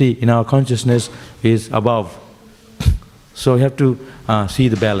 You see, in our consciousness is above. So we have to see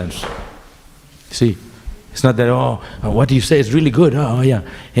the balance. See? It's not that, what you say is really good, oh yeah,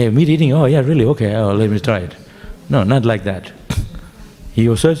 hey, meat eating, oh yeah, really, okay, let me try it. No, not like that.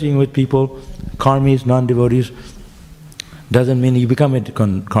 You're associating with people, karmis, non-devotees, doesn't mean you become a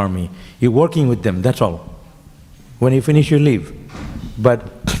karmi. You're working with them, that's all. When you finish, you leave.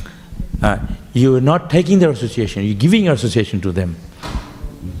 But you're not taking their association, you're giving your association to them.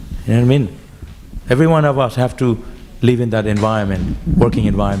 You know what I mean? Every one of us have to live in that environment, working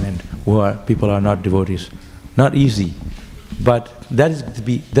environment, where people are not devotees. Not easy, but that's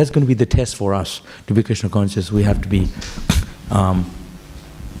going to be the test for us to be Krishna conscious. We have to be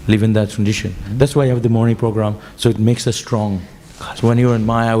live in that condition. That's why I have the morning program, so it makes us strong. So when you're in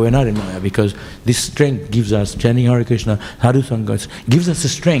Maya, we're not in Maya, because this strength gives us, chanting Hare Krishna, Sadhu Sanghas, gives us the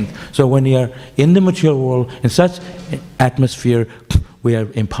strength. So when we are in the material world, in such atmosphere, we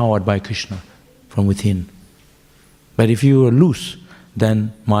are empowered by Krishna from within. But if you are loose,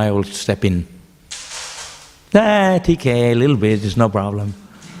 then Maya will step in. TK, a little bit, it's no problem.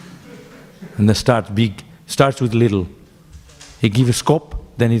 And then starts big, starts with little. You give a scope,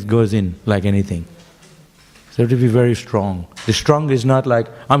 then it goes in like anything. So to be very strong. The strong is not like,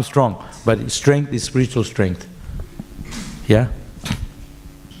 I'm strong, but strength is spiritual strength. Yeah?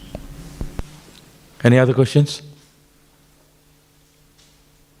 Any other questions?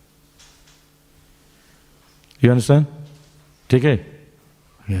 You understand? TK?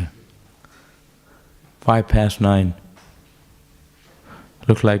 Yeah. 9:05.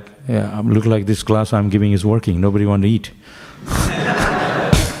 Look like this class I'm giving is working. Nobody want to eat.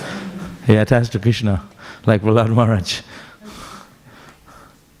 He attached to Krishna, like Prahlad Maharaj.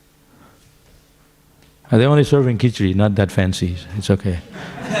 They're only serving khichdi, not that fancy. It's okay.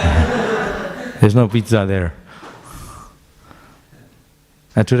 There's no pizza there.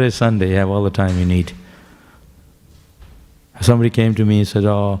 And today's Sunday, you have all the time you need. Somebody came to me and said,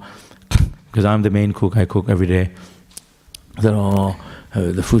 because I'm the main cook, I cook every day. I said,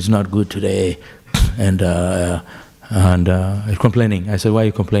 the food's not good today, and complaining. I said, why are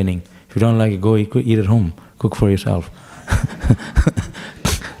you complaining? If you don't like it, go eat at home, cook for yourself.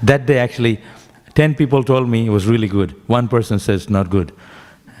 That day actually, 10 people told me it was really good. One person says not good,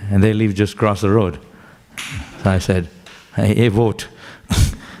 and they live just across the road. So I said, hey, vote.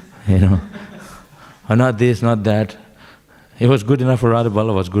 Or not this, not that. It was good enough for Radha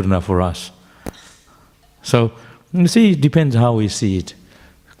Bala, was good enough for us. So, you see, it depends how we see it.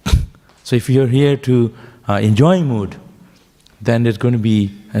 So if you're here to enjoy mood, then there's going to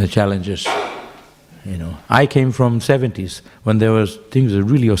be challenges. I came from 70s when things were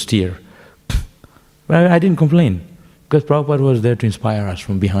really austere. But I didn't complain, because Prabhupada was there to inspire us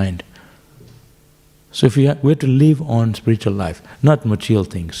from behind. So we have to live on spiritual life, not material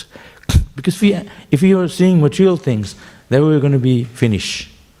things. Because if you are seeing material things, then we're going to be finished.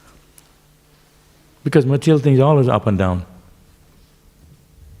 Because material things are always up and down.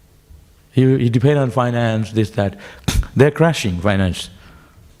 You depend on finance, this, that. They're crashing, finance.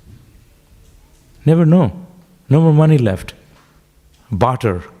 Never know. No more money left.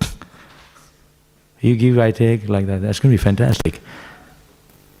 Barter. You give, I take, like that. That's going to be fantastic.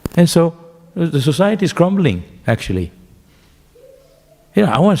 And so, the society is crumbling, actually.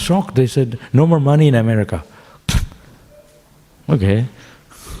 I was shocked. They said, no more money in America. Okay.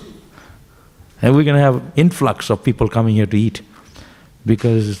 And we're going to have influx of people coming here to eat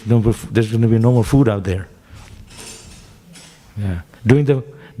because there's going to be no more food out there. Yeah. During the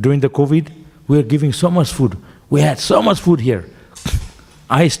COVID, we were giving so much food. We had so much food here.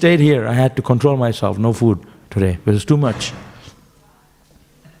 I stayed here. I had to control myself. No food today because it's too much.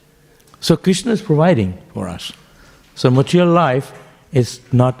 So Krishna is providing for us. So material life is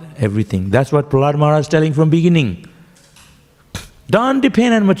not everything. That's what Prahlad Maharaj is telling from beginning. Don't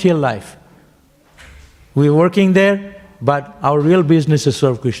depend on material life. We're working there, but our real business is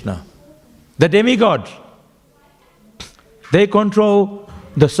serve Krishna. The demigods, they control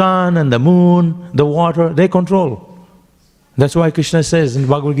the sun and the moon, the water, they control. That's why Krishna says in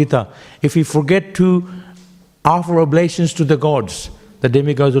Bhagavad Gita, if we forget to offer oblations to the gods, the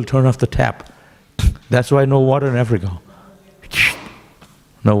demigods will turn off the tap. That's why no water in Africa.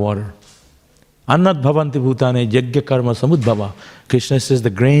 No water. Annat bhavanti bhutane yajna karma samudbhava. Krishna says the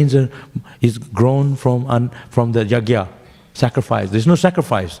grains is grown from the yajna, sacrifice. There's no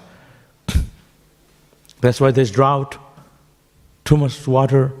sacrifice. That's why there's drought, too much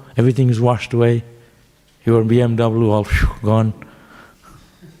water, everything is washed away. Your BMW all gone.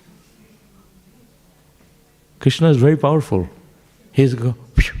 Krishna is very powerful. He's go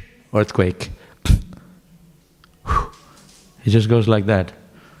earthquake. He just goes like that.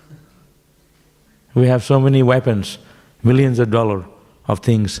 We have so many weapons, millions of dollars of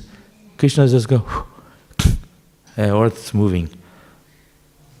things. Krishna just go, earth's moving.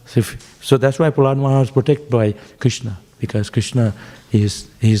 So that's why Prahlad Maharaj is protected by Krishna, because Krishna is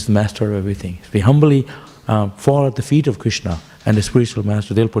the master of everything. If we humbly fall at the feet of Krishna and the spiritual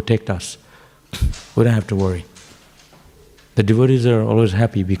master, they'll protect us. We don't have to worry. The devotees are always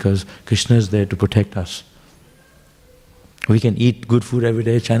happy because Krishna is there to protect us. We can eat good food every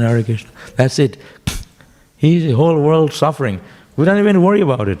day, chant Hare Krishna. That's it. He's the whole world suffering. We don't even worry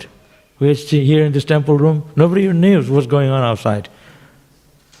about it. We're here in this temple room. Nobody even knows what's going on outside.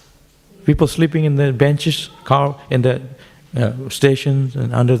 People sleeping in the benches, in the stations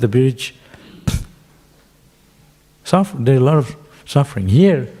and under the bridge. There's a lot of suffering.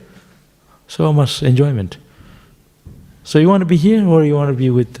 Here, so much enjoyment. So you want to be here or you want to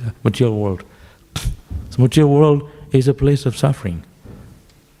be with the material world? The material world is a place of suffering.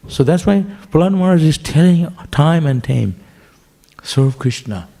 So that's why Prahlad Maharaj is telling time and time, serve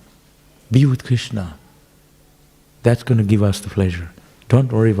Krishna, be with Krishna. That's going to give us the pleasure.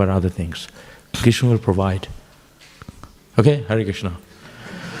 Don't worry about other things. Krishna will provide. Okay, Hare Krishna.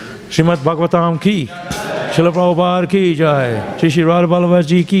 Srimad Bhagavatam ki, Srila Prabhupada ki jai, Shri Shri Radha Vallabha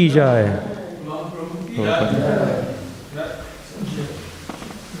ji ki jai.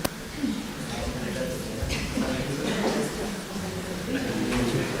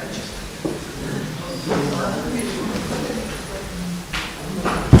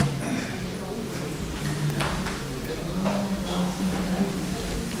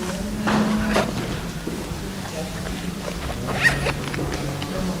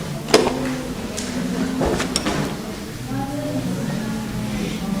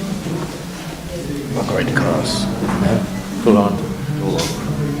 Right across. Full on.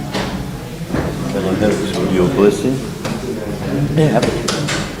 Can I have your blessing? Yeah, have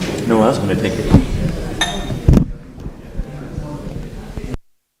it. No one else going to take it.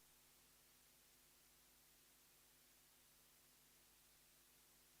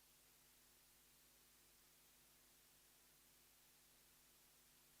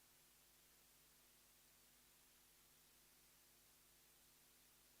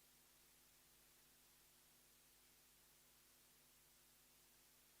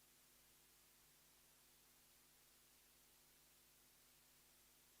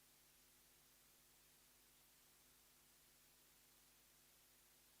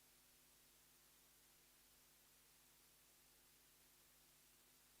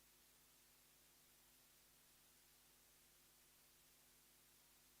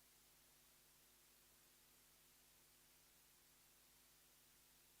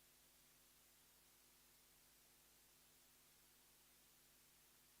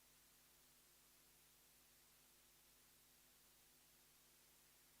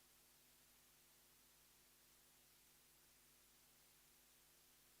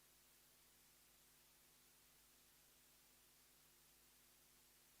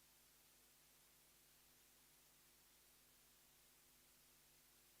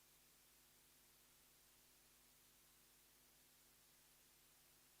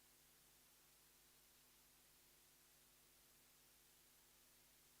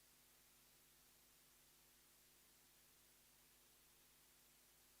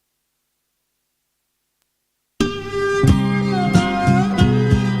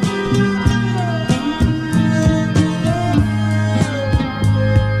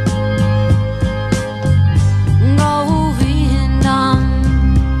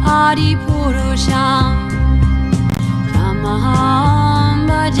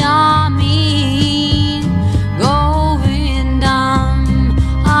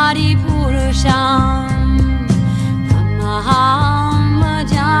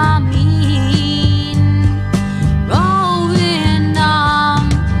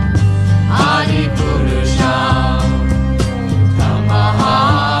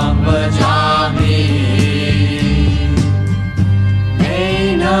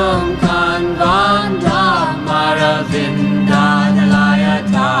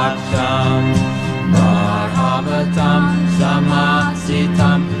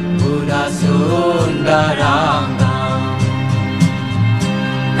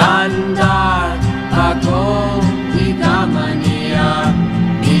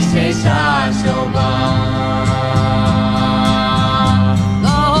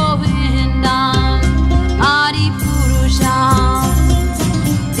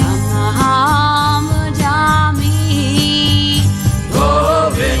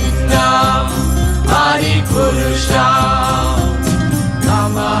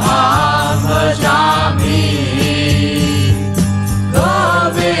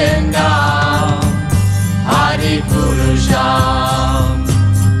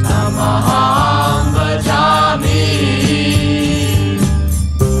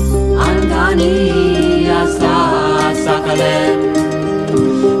 Ani Asa Sakalen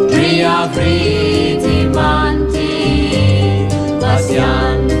Priya Priya